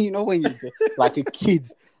excited. You know when you're like a kid,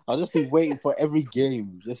 I'll just be waiting for every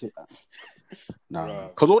game.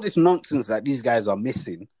 No, because all this nonsense that these guys are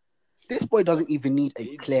missing, this boy doesn't even need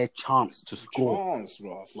a clear chance to score.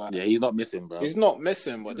 Yeah, he's not missing, bro. He's not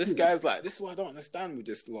missing, but this guy's like, this is what I don't understand with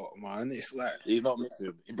this lot, man. It's like he's not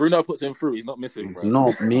missing. Bruno puts him through. He's not missing. He's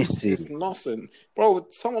not missing. It's nothing, bro.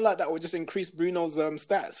 Someone like that would just increase Bruno's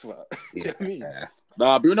stats. You know what I mean?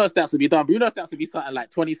 Nah, Bruno's stats would be done. Bruno's stats would be something like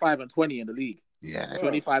 25 and 20 in the league. Yeah,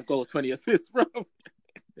 25 goals, 20 assists, bro.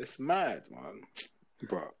 It's mad, man.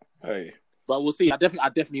 Bro, hey. But we'll see. I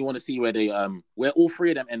definitely want to see where where all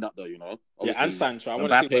three of them end up, though. You know. Obviously, yeah, and Sancho. I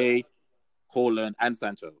want to see Haaland and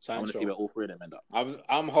Sancho. I want to see where all three of them end up.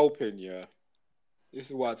 I'm hoping. Yeah. This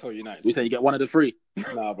is what I told United. We say you get one of the three.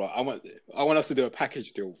 Nah, bro. I want us to do a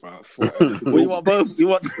package deal, bro. We want both.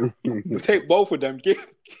 We'll take both of them.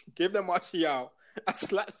 Give them Martial. I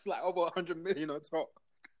slap over 100 million on top.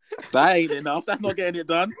 That ain't enough. That's not getting it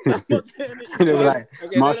done. That's not getting it done. Like,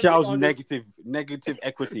 okay, Martial's negative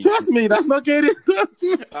equity. Trust me, that's not getting it done.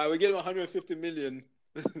 We give him 150 million,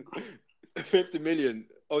 50 million,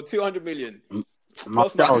 or 200 million.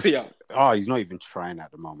 Martial. Oh, he's not even trying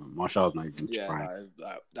at the moment. Martial's not even trying.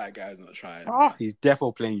 That guy's not trying. He's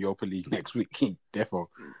defo playing Europa League next week. Defo.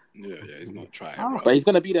 Yeah, he's not trying. But he's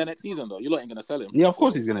gonna be there next season, though. You're not gonna sell him. Yeah, of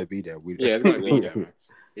course he's gonna be there. He's gonna be there, man.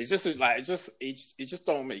 It's just like it just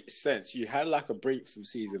don't make sense. You had like a breakthrough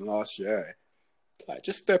season last year, like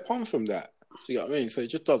just step on from that. Do you know what I mean? So it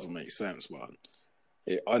just doesn't make sense, man.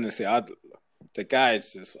 Honestly, the guy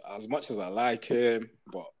is just, as much as I like him,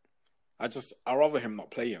 but I'd rather him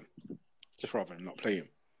not play him. Just rather him not play him.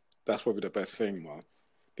 That's probably the best thing, man.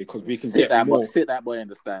 Because we can get more. Sit that boy in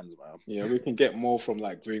the stands, man. Yeah, we can get more from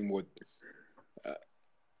like Greenwood.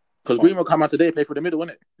 Because Greenwood come out today, play through the middle,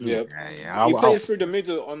 wasn't it? Yeah. He played through the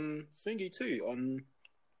middle on thingy too, on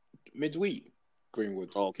midweek.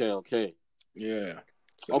 Greenwood. Okay. Yeah.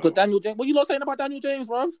 So, because Daniel James, what you lot saying about Daniel James,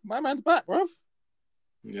 bruv? My man's back, bruv.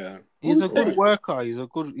 Yeah. He's a good worker. He's a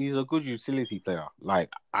good utility player.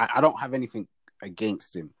 Like I don't have anything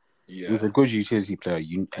against him. Yeah. He's a good utility player.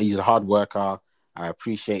 He's a hard worker. I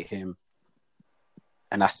appreciate him.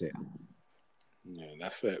 And that's it. Yeah,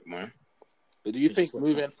 that's it, man. But do you think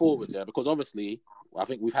moving forward, because obviously, I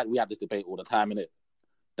think we had this debate all the time, innit?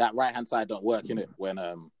 That right hand side don't work, innit? When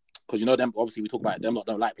because you know them, obviously we talk about it, them lot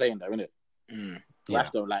don't like playing there, innit?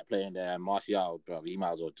 Rash don't like playing there, and Martial, bro, he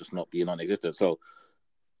might as well just not be non-existent. So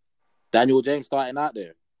Daniel James starting out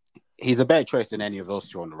there, he's a better choice than any of those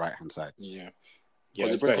two on the right hand side. Yeah.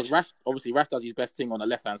 Because Rash does his best thing on the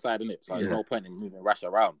left hand side, innit? So there's no point in moving Rash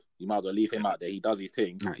around. You might as well leave him out there. He does his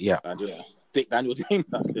thing. And just stick Daniel James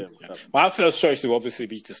out there. My first choice would obviously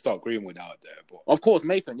be to start Greenwood out there, but of course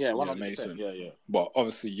Mason, 100%. Mason. Yeah. But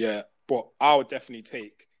obviously, but I would definitely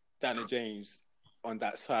take Daniel James on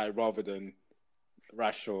that side rather than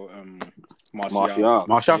Rash or Martial.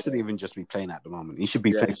 Martial shouldn't even just be playing at the moment. He should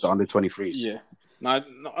be playing for under 23s. Yeah. Now,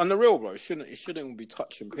 on the real, bro, it shouldn't be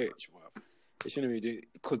touching pitch, bro. It shouldn't be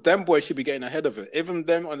because them boys should be getting ahead of it. Even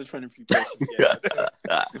them under 23 players should be getting ahead of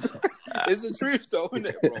it. It's the truth, though, isn't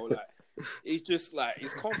it, bro? Like, he's just like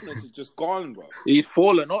his confidence is just gone, bro. He's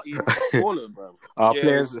fallen, bro. Our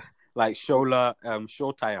players like Shola,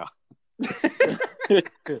 Showtire.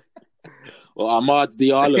 Well, Ahmad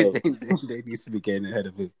Diallo. they need to be getting ahead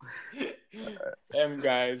of him. Them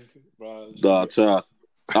guys, bro.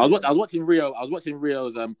 I was watching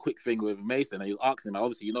Rio's quick thing with Mason, and he was asking him.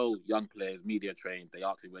 Obviously, you know, young players, media trained. They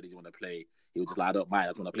asked him where does he want to play. He was just like, I don't mind. I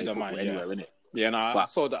just want to play football anywhere, innit? Yeah, no, I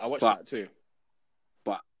saw that. I watched that too.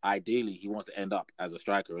 But ideally, he wants to end up as a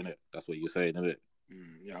striker, innit? That's what you're saying, innit?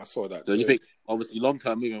 Yeah, I saw that. So you think, obviously, long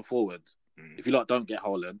term moving forward, if you lot don't get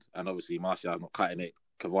Haaland, and obviously Martial's not cutting it,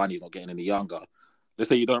 Cavani's not getting any younger. Let's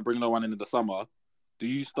say you don't bring no one in the summer. Do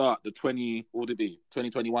you start the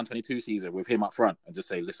 2021-22 season with him up front and just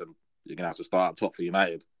say, listen, you're going to have to start up top for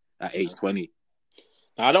United at age 20?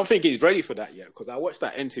 Now, I don't think he's ready for that yet because I watched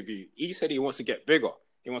that interview. He said he wants to get bigger.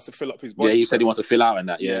 He wants to fill up his body. Yeah, he said he wants to fill out in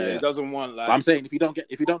that. Yeah. He doesn't want like... But I'm saying if you don't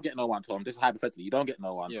get no one, Tom, just hypothetically, you don't get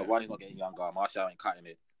no one, Cavani's not getting younger, Martial ain't cutting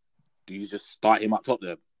it. Do you just start him up top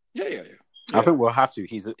there? Yeah. I think we'll have to.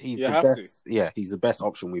 He's the best. Yeah, he's the best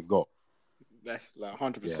option we've got. That's like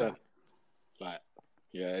 100%. Like,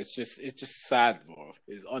 yeah, it's just sad, bro.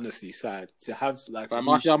 It's honestly sad to have like. But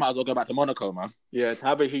Martial might as well go back to Monaco, man. Yeah, to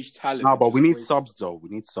have a huge talent. No, but we need subs though. We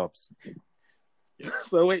need subs. Yeah.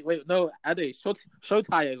 So wait, no, Ade, show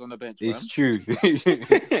tires on the bench. It's true.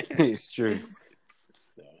 It's true.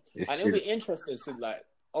 And it'll be interesting to like.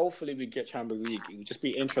 Hopefully, we get Champions League. It would just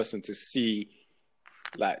be interesting to see,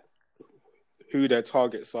 like, who their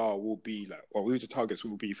targets will be, like, or who the targets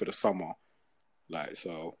will be for the summer. Like,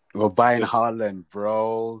 so we're buying Haaland,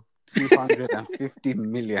 bro. 250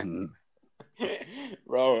 million.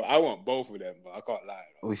 Bro, I want both of them, but I can't lie.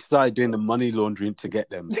 Bro. We started doing the money laundering to get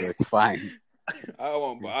them, so it's fine. I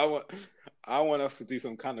want us to do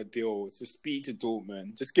some kind of deal. Just speak to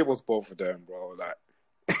Dortmund. Just give us both of them, bro. Like.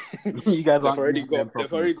 You guys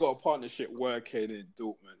they've already got a partnership working in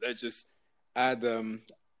Dortmund. They just add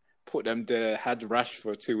put them there, had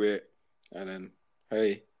Rashford to it, and then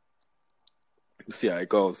hey, we'll see how it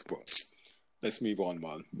goes. But let's move on,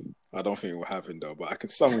 man. I don't think it will happen though,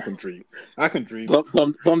 but someone can dream. I can dream.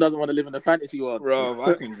 Tom doesn't want to live in the fantasy world, bro.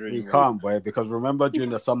 I can dream. We can't, boy, because remember during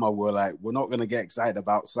the summer we're not gonna get excited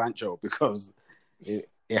about Sancho because it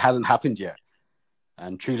hasn't happened yet,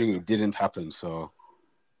 and truly it didn't happen. So.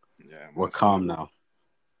 Yeah, man, we're calm now.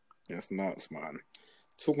 It's nuts, man.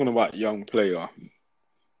 Talking about young player,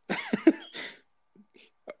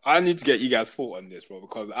 I need to get you guys' thought on this, bro,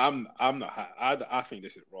 because I'm not. I think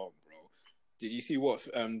this is wrong, bro. Did you see what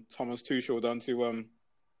Thomas Tuchel done to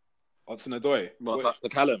Hudson-Odoi? To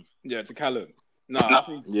Callum? Yeah, to Callum. No, I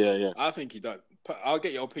think, yeah. I think he done. I'll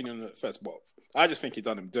get your opinion on it first, but I just think he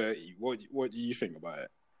done him dirty. What do you think about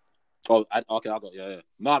it? Oh, okay, I got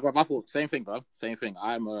No, bro, I thought same thing, bro. Same thing.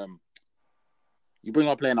 I'm you bring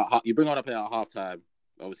on a player at halftime.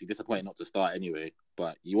 Obviously, disappointing not to start anyway.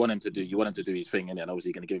 But you want him to do his thing, innit? And obviously,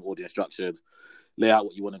 you're going to give him all the instructions, lay out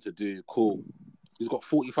what you want him to do. Cool. He's got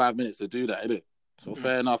 45 minutes to do that, innit? So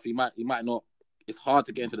fair enough. He might not. It's hard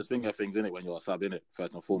to get into the swing of things, innit, when you're a sub, innit,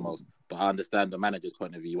 first and foremost. But I understand the manager's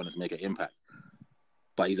point of view. You want him to make an impact.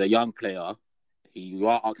 But he's a young player. You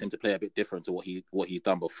are asking him to play a bit different to what he's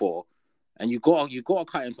done before, and you got to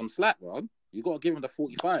cut him some slack, bro. You got to give him the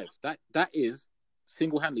 45. That is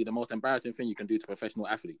single-handedly the most embarrassing thing you can do to a professional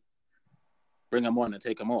athlete. Bring him on and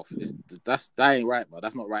take him off. That ain't right, bro.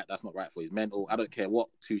 That's not right. That's not right for his mental. I don't care what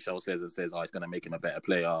Tuchel says and says, it's going to make him a better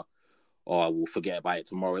player, or we'll forget about it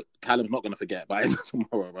tomorrow. Callum's not going to forget about it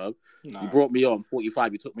tomorrow, bro. No. You brought me on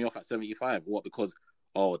 45. You took me off at 75. What? Because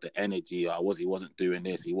the energy, he wasn't doing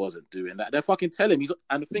this, he wasn't doing that. They're fucking telling him.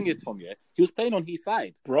 And the thing is, Tom, he was playing on his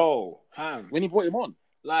side. Bro, when he brought him on.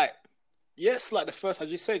 Like, yes, like the first,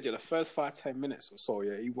 as you said, the first 5-10 minutes or so,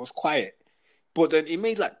 he was quiet. But then he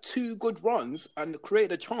made like 2 good runs and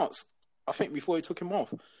created a chance, I think, before he took him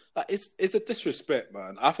off. Like, it's a disrespect,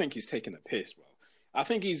 man. I think he's taking a piss, bro. I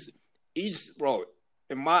think he's bro,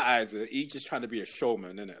 in my eyes, he's just trying to be a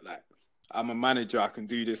showman, innit? Like, I'm a manager, I can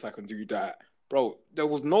do this, I can do that. Bro, there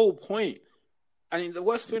was no point. I mean, the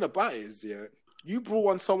worst thing about it is, you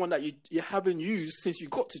brought on someone that you haven't used since you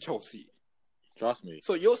got to Chelsea. Trust me.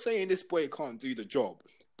 So you're saying this boy can't do the job,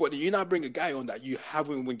 but you now bring a guy on that you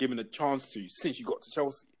haven't been given a chance to since you got to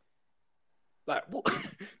Chelsea. Like, what?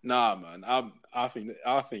 Nah, man. I think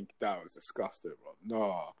that was disgusting, bro.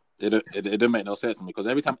 Nah. It didn't make no sense to me because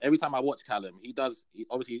every time I watch Callum,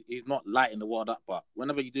 obviously he's not lighting the world up, but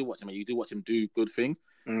whenever you do watch him, and you do watch him do good things,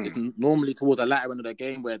 it's normally towards the latter end of the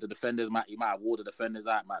game where the defenders might have wore the defenders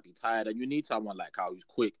out, might be tired, and you need someone like Kyle who's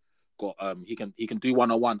quick. He can do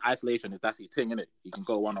one-on-one isolation. That's his thing, isn't it? He can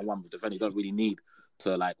go one-on-one with defenders. He don't really need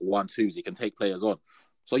to like 1-2s. He can take players on.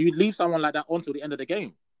 So you leave someone like that on till the end of the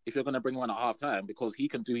game if you're going to bring him on at half-time because he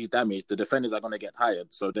can do his damage. The defenders are going to get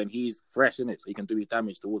tired. So then he's fresh, in it, so he can do his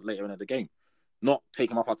damage towards later in the game. Not take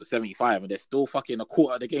him off after 75 and there's still fucking a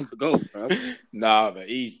quarter of the game to go, bro. Nah, but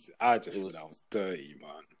I just thought that was dirty, man.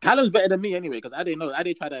 Callum's better than me anyway because I didn't know. I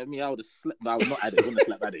didn't try that at me. I would have slept. I would not. I wouldn't have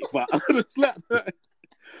slept Ade, but I would have slept.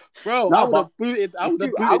 Bro, no, I would have booted. I would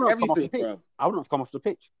have booted everything, bro. I wouldn't have come off the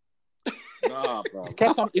pitch. Nah, bro.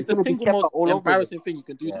 It's the single most embarrassing thing you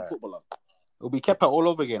can do to a footballer. It'll be kept all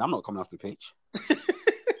over again. I'm not coming off the pitch.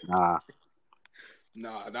 Nah,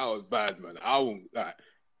 that was bad, man.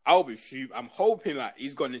 I'll be fuming. I'm hoping that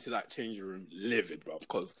he's gone into that changing room livid, bro.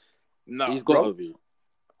 Because he's got to be.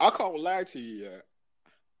 I can't lie to you.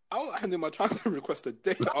 I was handing my transfer request a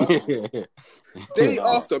day after. Day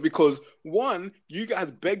after, because one, you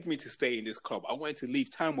guys begged me to stay in this club. I wanted to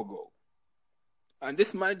leave time ago. And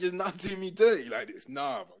this manager's not doing me dirty like this.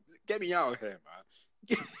 Nah, bro. Get me out of here, man.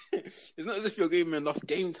 It's not as if you're giving me enough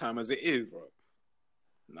game time as it is, bro.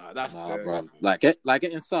 Nah, that's dirty, bro.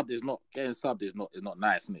 Getting subbed is not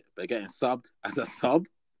nice, isn't it? But getting subbed as a sub,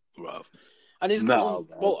 rough. And it's No,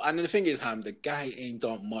 not. Well, and the thing is, Ham, the guy ain't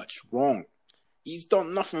done much wrong. He's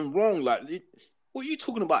done nothing wrong. Like, what are you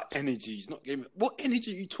talking about? Energy? He's not giving. What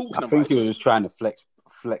energy are you talking about? I think he was just trying to flex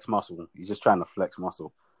muscle. He's just trying to flex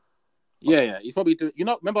muscle. Yeah. He's probably doing.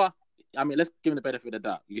 Remember? I mean, let's give him the benefit of the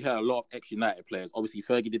doubt. You hear a lot of ex-United players. Obviously,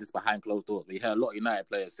 Fergie did this behind closed doors, but you hear a lot of United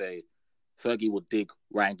players say Fergie would dig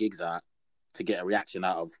Ryan Giggs out to get a reaction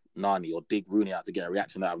out of Nani, or dig Rooney out to get a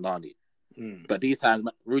reaction out of Nani. But these times,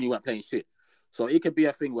 Rooney weren't playing shit. So it could be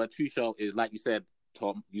a thing where Tuchel is, like you said,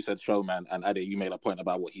 Tom, you said showman, and Ade, you made a point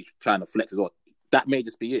about what he's trying to flex as well. That may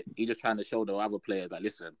just be it. He's just trying to show the other players that,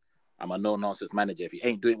 listen, I'm a no-nonsense manager. If you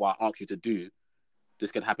ain't doing what I ask you to do,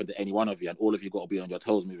 this can happen to any one of you, and all of you got to be on your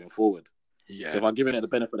toes moving forward. Yeah. So if I'm giving it the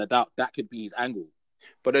benefit of the doubt, that could be his angle.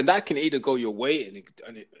 But then that can either go your way, and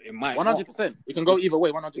it might 100%. It can go either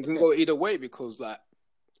way. 100%. It can go either way, because like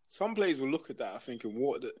some players will look at that thinking,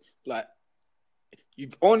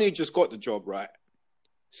 you've only just got the job, right?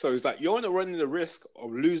 So it's like you're only running the risk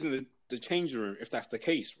of losing the changing room if that's the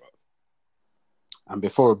case, bro. And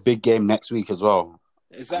before a big game next week as well.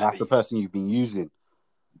 Exactly. And that's the person you've been using.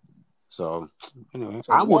 So, anyway,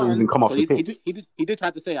 I wouldn't even come off the pitch. He did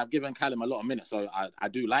try to say, I've given Callum a lot of minutes, so I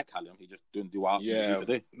do like Callum. He just didn't do what I asked him to do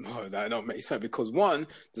today. No, that don't make sense, because one,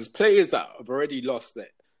 there's players that have already lost that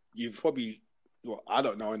you've probably, I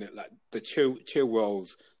don't know, innit? Like the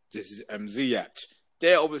Chilwells, this is Ziyech.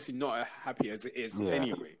 They're obviously not as happy as it is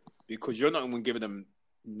anyway, because you're not even giving them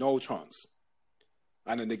no chance.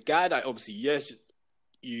 And then the guy that obviously, yes,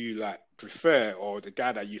 you like prefer, or the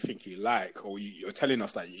guy that you think you like, or you're telling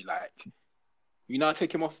us that you like, you now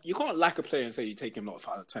take him off. You can't like a player and say you take him off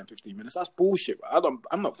for 10, 15 minutes. That's bullshit, bro.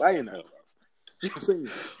 I'm not buying that, bro. You know what I'm saying?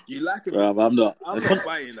 You like him. Bro, I'm not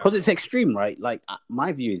buying that. Because it's extreme, right? Like,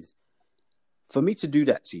 my view is, for me to do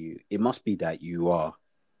that to you, it must be that you are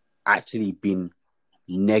actually being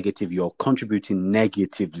negative. You're contributing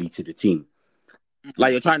negatively to the team.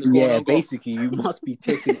 Like you're trying to score on goal. Basically, you must be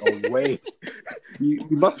taken away. You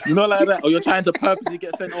must, not like that, or you're trying to purposely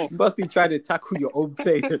get sent off. You must be trying to tackle your own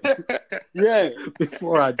players.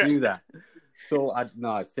 Before I do that. So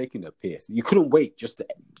it's taking the piss. You couldn't wait just to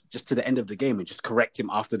the end of the game and just correct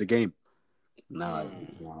him after the game. No.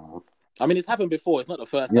 I mean, it's happened before. It's not the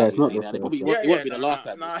first time. Yeah, it's not the first time. It won't be the last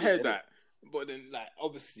time. No, I heard that. But then, like,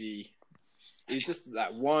 obviously, it's just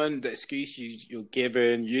like the excuse you're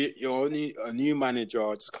given. You're only a new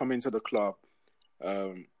manager, just come into the club,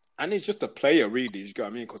 and it's just a player, really. You know what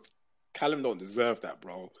I mean? Because Callum don't deserve that,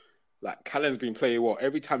 bro. Like, Callum's been playing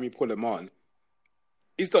every time you put him on,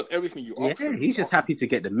 he's done everything you asked him. He's just happy to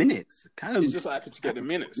get the minutes. He's just happy to get the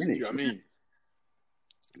minutes. You know what I mean?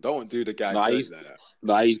 Don't do the guy like that.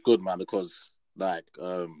 Nah, he's good, man. Because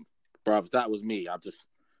bruv, that was me. I'm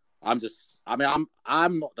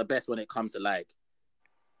not the best when it comes to like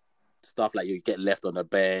stuff like you get left on the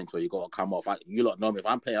bench or you got to come off. You lot know me. If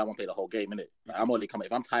I'm playing, I want to play the whole game, innit? Like, I'm only coming.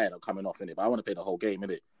 If I'm tired, I'm coming off, innit? But I want to play the whole game,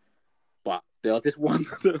 innit? But there was this one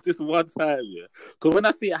time, yeah. Because when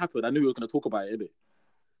I see it happen, I knew we were going to talk about it, innit?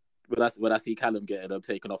 When I see Callum getting them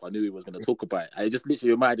taken off, I knew he was going to talk about it. And it just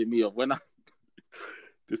literally reminded me of when I.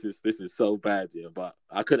 This is so bad, yeah. But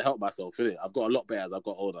I couldn't help myself, innit? I've got a lot better as I've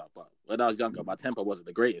got older. But when I was younger, my temper wasn't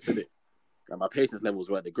the greatest, innit? And my patience levels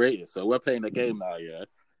weren't the greatest. So we're playing the game now, yeah.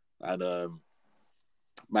 And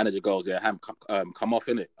manager goes, yeah, Ham, come off,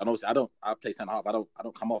 innit? And obviously I play centre half. I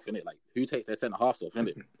don't come off, innit? Like, who takes their centre halves off,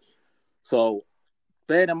 innit? So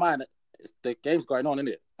bearing in mind the game's going on,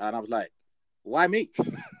 innit? And I was like, why me?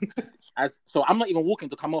 So I'm not even walking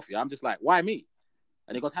to come off, yeah. I'm just like, why me?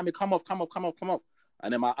 And he goes, Hammy, come off.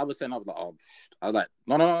 And then my other centre, I was like,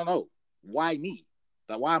 no. Why me?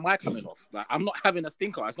 Like, why am I coming off? Like, I'm not having a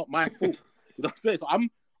stinker. It's not my fault. You know what I'm saying? So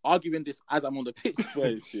I'm arguing this as I'm on the pitch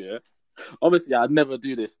first, yeah. Obviously, I'd never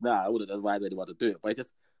do this now. I wouldn't advise anyone to do it. But it's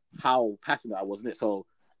just how passionate I was in it. So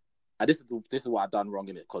this is what I've done wrong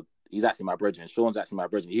in it, because he's actually my brethren. Sean's actually my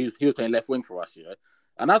brethren. He was playing left wing for us, yeah.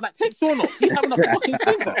 And I was like, take Sean off. He's having a fucking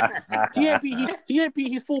stinker. He ain't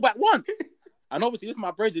beat his fullback once. And obviously, this is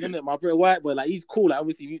my brethren, isn't it? My brother white boy, like, he's cool. Like,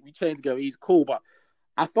 obviously, we train together. He's cool. But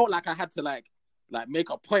I felt like I had to, like make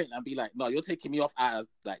a point and be like, no, you're taking me off as,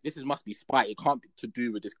 like, this must be spite. It can't be to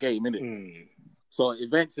do with this game, innit? So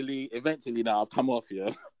eventually now I've come off,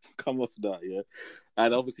 yeah. Come off that, yeah.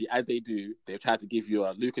 And obviously, as they do, they've tried to give you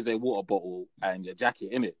a Lucozade water bottle and your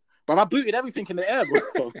jacket, innit? But I booted everything in the air,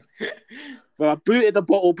 bro. But I booted the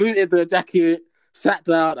bottle, booted the jacket, sat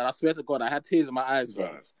down, and I swear to God, I had tears in my eyes, bro.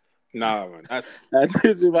 Nah, man, I had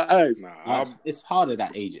tears in my eyes. It's hard at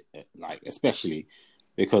that age, like, especially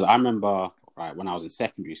because I remember, right, when I was in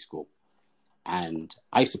secondary school, and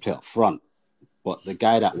I used to play up front, but the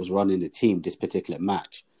guy that was running the team this particular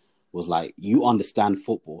match was like, "You understand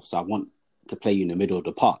football, so I want to play you in the middle of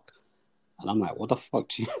the park." And I'm like, "What the fuck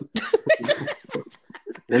do you?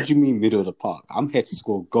 What do you mean middle of the park? I'm here to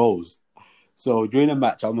score goals." So during the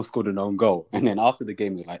match, I almost scored an own goal, and then after the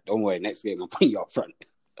game, he was like, "Don't worry, next game I'm putting you up front."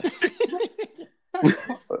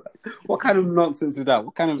 What kind of nonsense is that?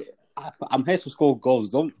 What kind of? I'm here to score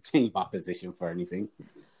goals. Don't change my position for anything.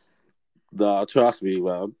 No, trust me,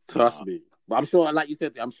 man. Trust me. But I'm sure, like you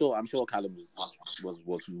said, I'm sure Callum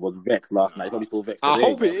was vexed last night. He's probably still vexed today. I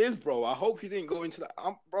hope it is, bro. I hope he didn't go into that.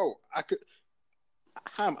 Bro,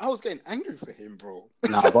 I was getting angry for him, bro.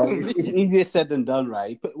 Nah, but it's easier said than done,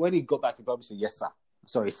 right? When he got back, he probably said, "Yes, sir.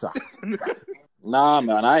 Sorry, sir." Nah,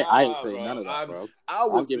 man, I ain't saying none of that, bro.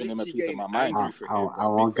 I'm giving him a piece of my mind. I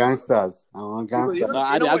want gangsters. I want gangsters. No,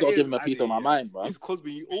 I got to give him a piece of my mind, bro. It's because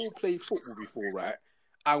we all played football before, right?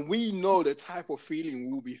 And we know the type of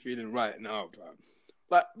feeling we'll be feeling right now, bro.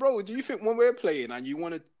 Like, bro, do you think when we're playing and you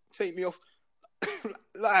want to take me off,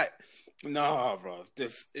 like, nah, bro,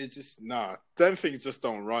 them things just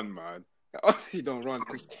don't run, man. Honestly, don't run.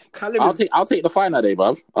 I'll take the fine that day,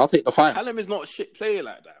 bro. I'll take the fine. Callum is not a shit player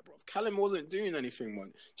like that, bro. Callum wasn't doing anything,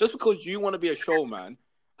 man. Just because you want to be a showman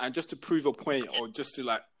and just to prove a point or just to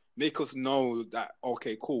like make us know that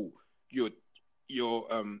okay, cool, you're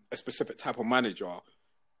a specific type of manager.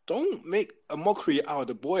 Don't make a mockery out of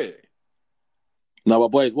the boy. No, but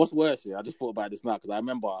boys, what's worse? Yeah, I just thought about this now because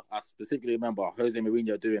I specifically remember Jose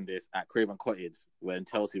Mourinho doing this at Craven Cottage when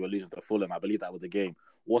Chelsea were losing to Fulham. I believe that was the game.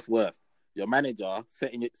 What's worse? Your manager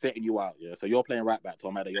setting you out, yeah. So you're playing right back,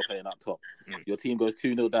 Tom Adder, you're playing up top. Your team goes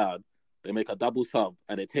 2-0 down. They make a double sub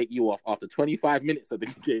and they take you off after 25 minutes of the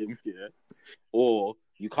game, yeah. Or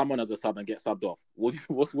you come on as a sub and get subbed off.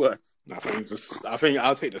 What's worse? I think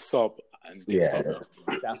I'll take the sub and get subbed off.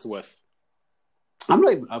 That's worse. I'm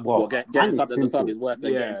like, getting subbed as a sub is worse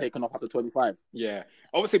than getting taken off after 25. Yeah,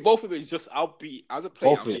 obviously both of it is just I'll be as a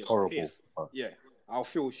player. Both of it horrible. Pissed. Yeah, I'll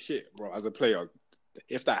feel shit, bro, as a player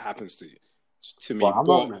if that happens to me. But I'm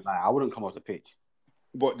not gonna lie, I wouldn't come off the pitch.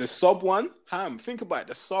 But the sub one, think about it.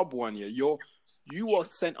 The sub one, yeah, you are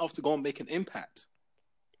sent off to go and make an impact.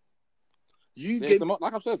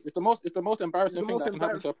 Like I've said, it's the most embarrassing thing that can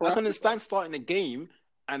happen to a player. I can understand starting a game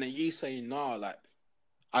and then you saying, "Nah, like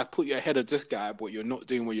I put you ahead of this guy, but you're not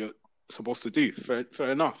doing what you're supposed to do." Fair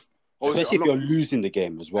enough. Obviously, especially if you're losing the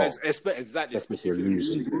game as well. Exactly. Especially if you're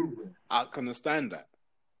losing. I can understand that.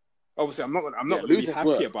 Obviously, I'm not going to be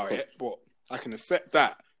happy about it, but I can accept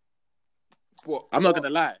that. But I'm not going to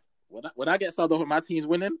lie. When I get subbed off and my team's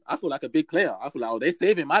winning, I feel like a big player. I feel like, they're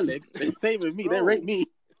saving my legs. They're saving me. They rate me.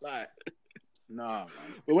 Like, nah, man.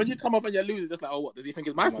 But when you come off and you lose, it's just like, what? Does he think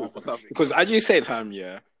it's my fault or something? Because as you said,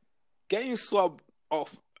 getting subbed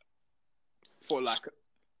off for like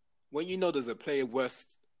when you know there's a player worse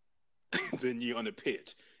than you on the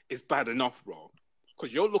pitch, it's bad enough, bro.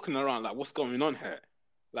 Because you're looking around like, what's going on here?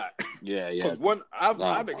 Like, yeah. Because when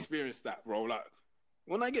I've experienced that, bro. Like,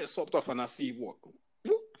 when I get subbed off and I see what,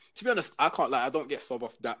 to be honest, I can't lie. I don't get subbed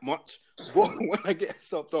off that much. But when I get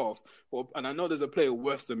subbed off, and I know there's a player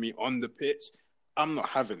worse than me on the pitch, I'm not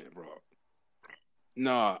having it, bro.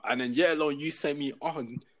 Nah, and then yet alone you send me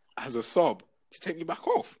on as a sub to take me back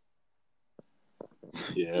off.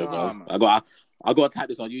 Yeah, man. I got to type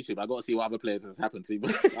this on YouTube. I got to see what other players has happened to.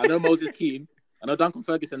 But I know Moses Keane. I know Duncan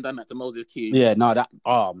Ferguson done that to Moses Keane. Yeah, no,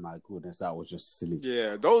 oh my goodness, that was just silly.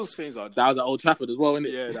 Yeah, those things are. That was at Old Trafford as well, isn't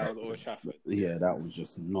it? Yeah, that was Old Trafford. Yeah, that was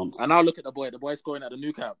just nonsense. And now look at the boy scoring at the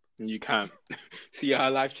new camp. You can't see how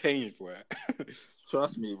life changed, boy.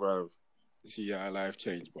 Trust me, bro. See how life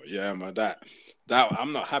changed, but yeah, man, that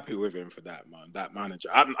I'm not happy with him for that, man. That manager,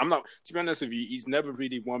 I'm not. To be honest with you, he's never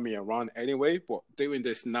really won me around anyway. But doing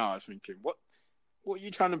this now, I'm thinking, what are you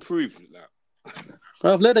trying to prove? Like,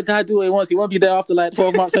 bro, let the guy do what he wants. He won't be there after like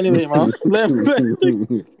 12 months anyway, man. Let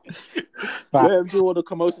him do all the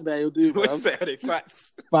commotion that he'll do, bro. What's that?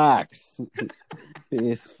 Facts. Facts.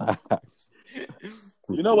 It's facts.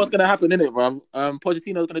 You know what's going to happen, innit, bro?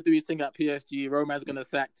 Pochettino's going to do his thing at PSG. Roman's going to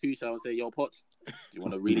sack Tuchel and say, "Yo, Poch, do you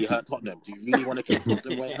want to really hurt Tottenham? Do you really want to keep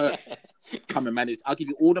Tottenham when hurt? Come and manage. I'll give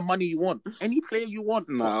you all the money you want. Any player you want."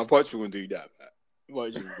 Nah, Poch wouldn't do that, man.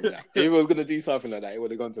 If he was going to do something like that, he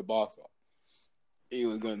would have gone to Barca. He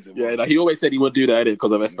was going to. Yeah, like he always said he would do that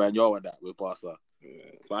because of Espanyol and that with Barca. Yeah.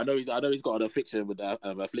 But I know he's got an affliction with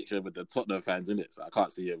the Tottenham fans, innit? So I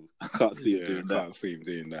can't see him. Doing that. I can't see him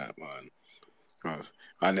doing that, man.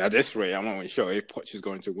 And at this rate, I'm not even sure if Poch is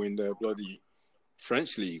going to win the bloody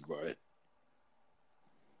French league, boy.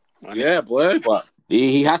 Yeah, boy, but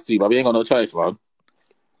he has to, but he ain't got no choice, man.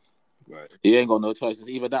 Right. He ain't got no choice. It's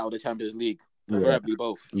either that or the Champions League. Preferably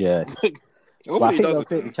both. Yeah. But I Hopefully he think they'll doesn't.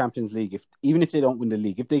 take the Champions League. Even if they don't win the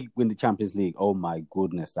league, if they win the Champions League, oh my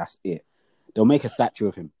goodness, that's it. They'll make a statue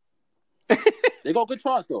of him. They got a good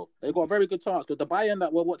chance though. They got a very good chance because the Bayern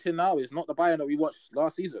that we're watching now is not the Bayern that we watched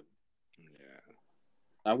last season. Yeah.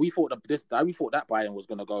 And we thought that Bayern was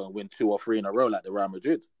going to go and win 2 or 3 in a row like the Real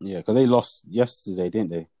Madrid. Yeah, because they lost yesterday, didn't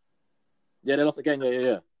they? Yeah, they lost again.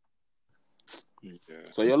 Yeah.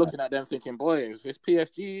 So you're looking at them thinking, boy, if it's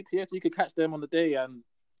PSG could catch them on the day, and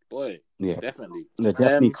boy, Yeah, definitely. they're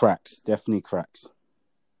definitely cracks. Definitely cracks.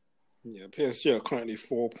 Yeah, PSG are currently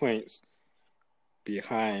 4 points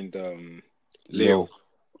behind Lille. Lille.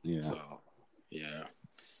 Yeah. So, yeah,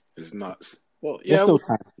 it's nuts. Well, There's yeah, still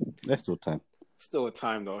time. There's still time. still a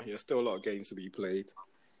time though. There's still a lot of games to be played.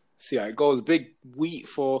 See how it goes. Big week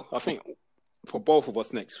for both of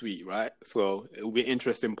us next week, right? So it will be an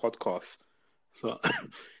interesting podcast. So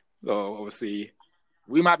obviously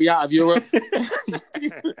we might be out of Europe.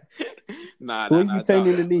 Nah. Who are you playing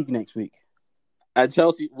in the league next week? And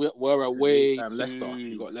Chelsea, we're away to Leicester.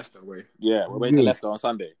 You got Leicester away. Yeah, we're away to Leicester on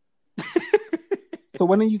Sunday. So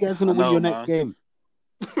when are you guys going to win your next game?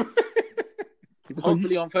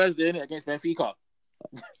 Hopefully on Thursday, innit, against Benfica.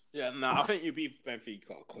 Yeah, I think you beat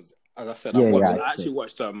Benfica because, as I said, I actually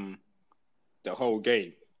watched the whole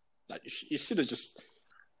game. Like you should have just,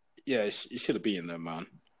 you should have been them, man.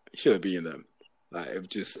 You should have been them. Like it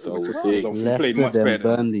just played much better.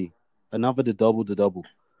 Burnley, another the double.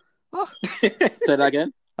 Say that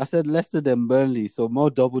again. I said Leicester than Burnley, so more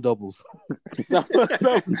doubles. No.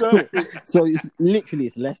 So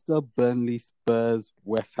it's Leicester, Burnley, Spurs,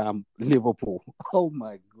 West Ham, Liverpool. Oh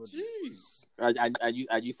my god! Jeez.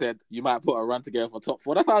 And you said you might put a run together for top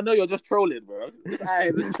 4. That's how I know you're just trolling, bro. Just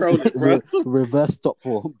trolling, bro. Reverse top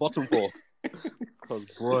 4, bottom 4. Because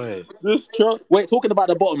boy, just troll. Wait, talking about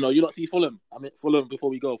the bottom though, you lot see Fulham. I mean Fulham before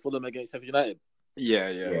we go. Fulham against Sheffield United.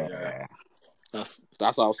 Yeah. That's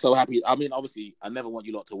why I was so happy. I mean, obviously, I never want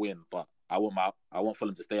you lot to win, but I want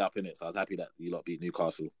Fulham to stay up in it. So I was happy that you lot beat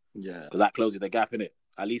Newcastle. Yeah, because that closes the gap in it.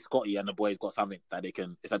 At least Scotty and the boys got something that they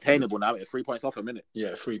can. It's attainable now. It's 3 points off a minute.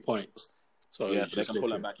 Yeah, 3 points. So yeah, they can pull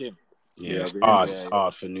them back in. Yeah, it's hard. It's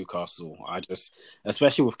hard for Newcastle.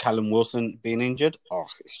 Especially with Callum Wilson being injured. Oh,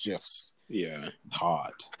 it's just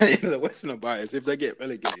hard. The West Ham bias. If they get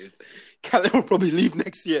relegated, Callum will probably leave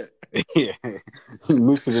next year. Yeah,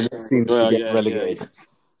 move to the next team to get relegated.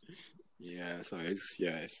 Yeah, so it's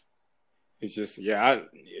just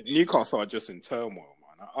Newcastle are just in turmoil,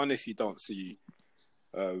 man. I honestly don't see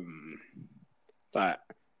like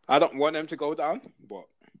I don't want them to go down, but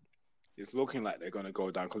it's looking like they're gonna go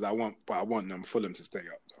down because I want them Fulham to stay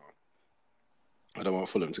up though. I don't want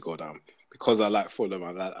Fulham to go down because I like Fulham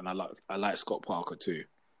and I like Scott Parker too.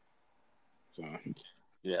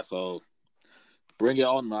 So bring it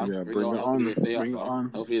on, man. Yeah, bring it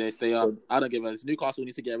on. Hopefully they stay up. I don't give a. Newcastle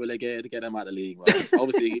needs to get relegated to get them out of the league. Man.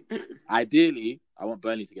 Obviously, ideally, I want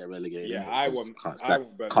Burnley to get relegated. Yeah, I want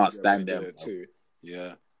Burnley can't stand them too.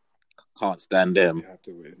 Yeah, can't stand them. You have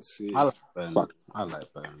to wait and see. I like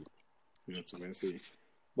Burnley. You have to wait and see.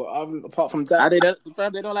 But apart from that,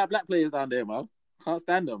 they don't like black players down there, man. Can't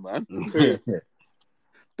stand them, man.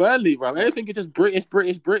 Burnley, bro. Everything is just British,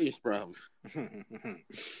 bro.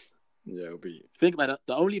 Yeah, it'll be. Think about it.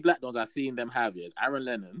 The only black ones I've seen them have is Aaron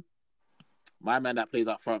Lennon, my man that plays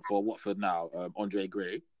up front for Watford now, Andre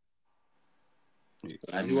Gray.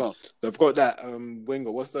 And who else? They've got that winger.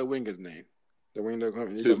 What's the winger's name? The winger.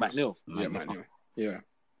 McNeil. Yeah, McNeil. Yeah.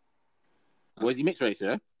 Was he mixed race?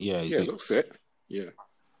 Yeah. Yeah. Looks it. Yeah.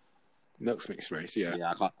 Looks mixed race. Yeah.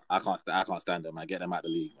 Yeah. I can't stand them. Man. Get them out of the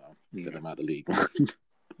league, man. Get them out of the league.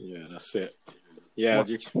 Yeah, that's it. Yeah.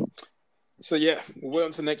 So we'll wait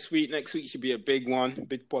on to next week. Next week should be a big one,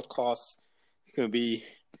 big podcast. It's gonna be.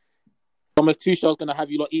 Thomas Tuchel's gonna have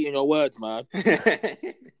you lot eating your words, man.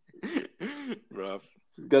 Rough.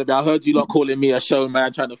 I heard you lot calling me a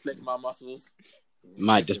showman, trying to flex my muscles.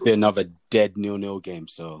 Might just be another dead 0-0 game.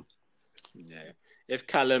 So yeah, if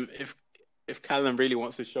Callum really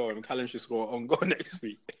wants to show him, Callum should score on goal next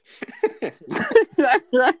week.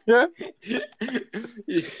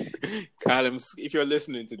 Callum, if you're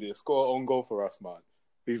listening to this, score on goal for us, man.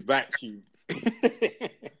 We've backed you.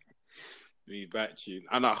 We backed you.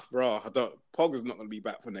 And bro, Pogba's not gonna be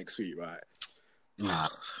back for next week, right? Nah.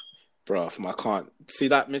 Bro, I can't see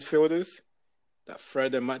that midfielders, that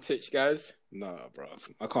Fred and Matic guys. No, bro,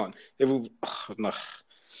 I can't. No.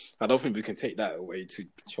 I don't think we can take that away to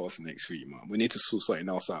Chelsea next week, man. We need to sort something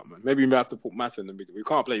else out, man. Maybe we have to put Matt in the middle. We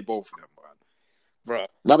can't play both of them, man. Bro.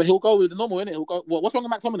 No, but he'll go with the normal, innit? He'll go. What's wrong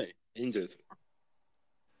with McTominay? Injured.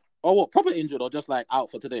 Oh, what? Proper injured or just like out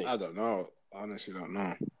for today? I don't know. I honestly don't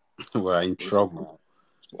know. We're in trouble.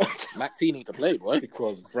 Mac T need to play, boy.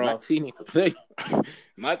 Because, bro, Mac T need to play.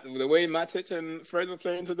 the way Matic and Fred were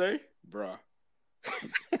playing today, bro,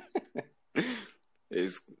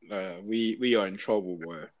 is we are in trouble,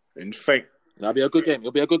 boy. In fact, That'll be a good game.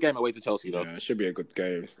 It'll be a good game away to Chelsea, though. yeah, it should be a good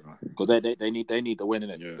game because they need the win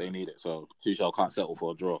in it. Yeah. They need it. So Tuchel can't settle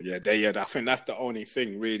for a draw. Yeah, I think that's the only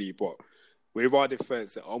thing really. But with our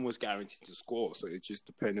defense, they're almost guaranteed to score. So it's just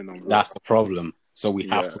depending on. That's the problem. So we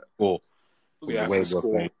have to score. We have to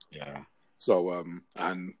score. Yeah. So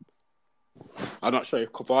and I'm not sure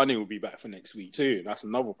if Cavani will be back for next week too. That's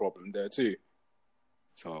another problem there too.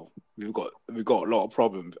 So we've got a lot of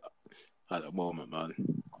problems at the moment, man.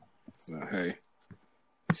 So hey,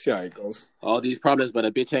 see how it goes. All these problems, but a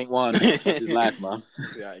bitch ain't one. That's his life, man.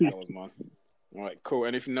 See how it goes, man. All right, cool.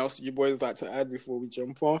 Anything else you boys like to add before we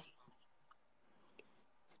jump off?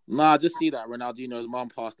 Nah, just see that Ronaldinho's mum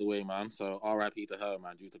passed away, man. So R.I.P. to her,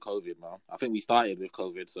 man, due to COVID, man. I think we started with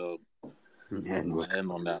COVID, so we'll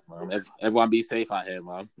end on that, man. Everyone be safe out here,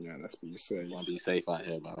 man. Yeah, let's be safe. Everyone be safe out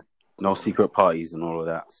here, man. No secret parties and all of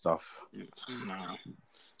that stuff.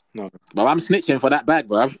 No. But I'm snitching for that bag,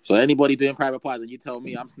 bruv. So anybody doing private parties and you tell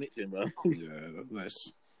me, I'm snitching, bro. Yeah,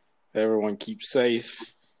 let's everyone keep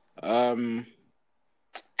safe. Right,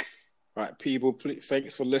 people, please,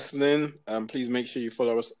 thanks for listening. Please make sure you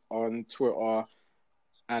follow us on Twitter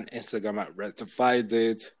and Instagram at Red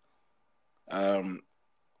Divided. We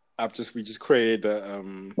just created a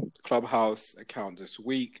Clubhouse account this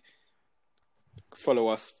week. Follow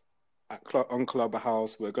us on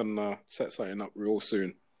Clubhouse. We're gonna set something up real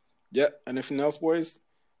soon. Yeah. Anything else, boys?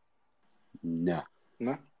 No.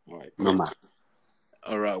 No. All right. No, man.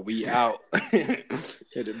 All right. We out. Hit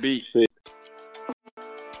the beat.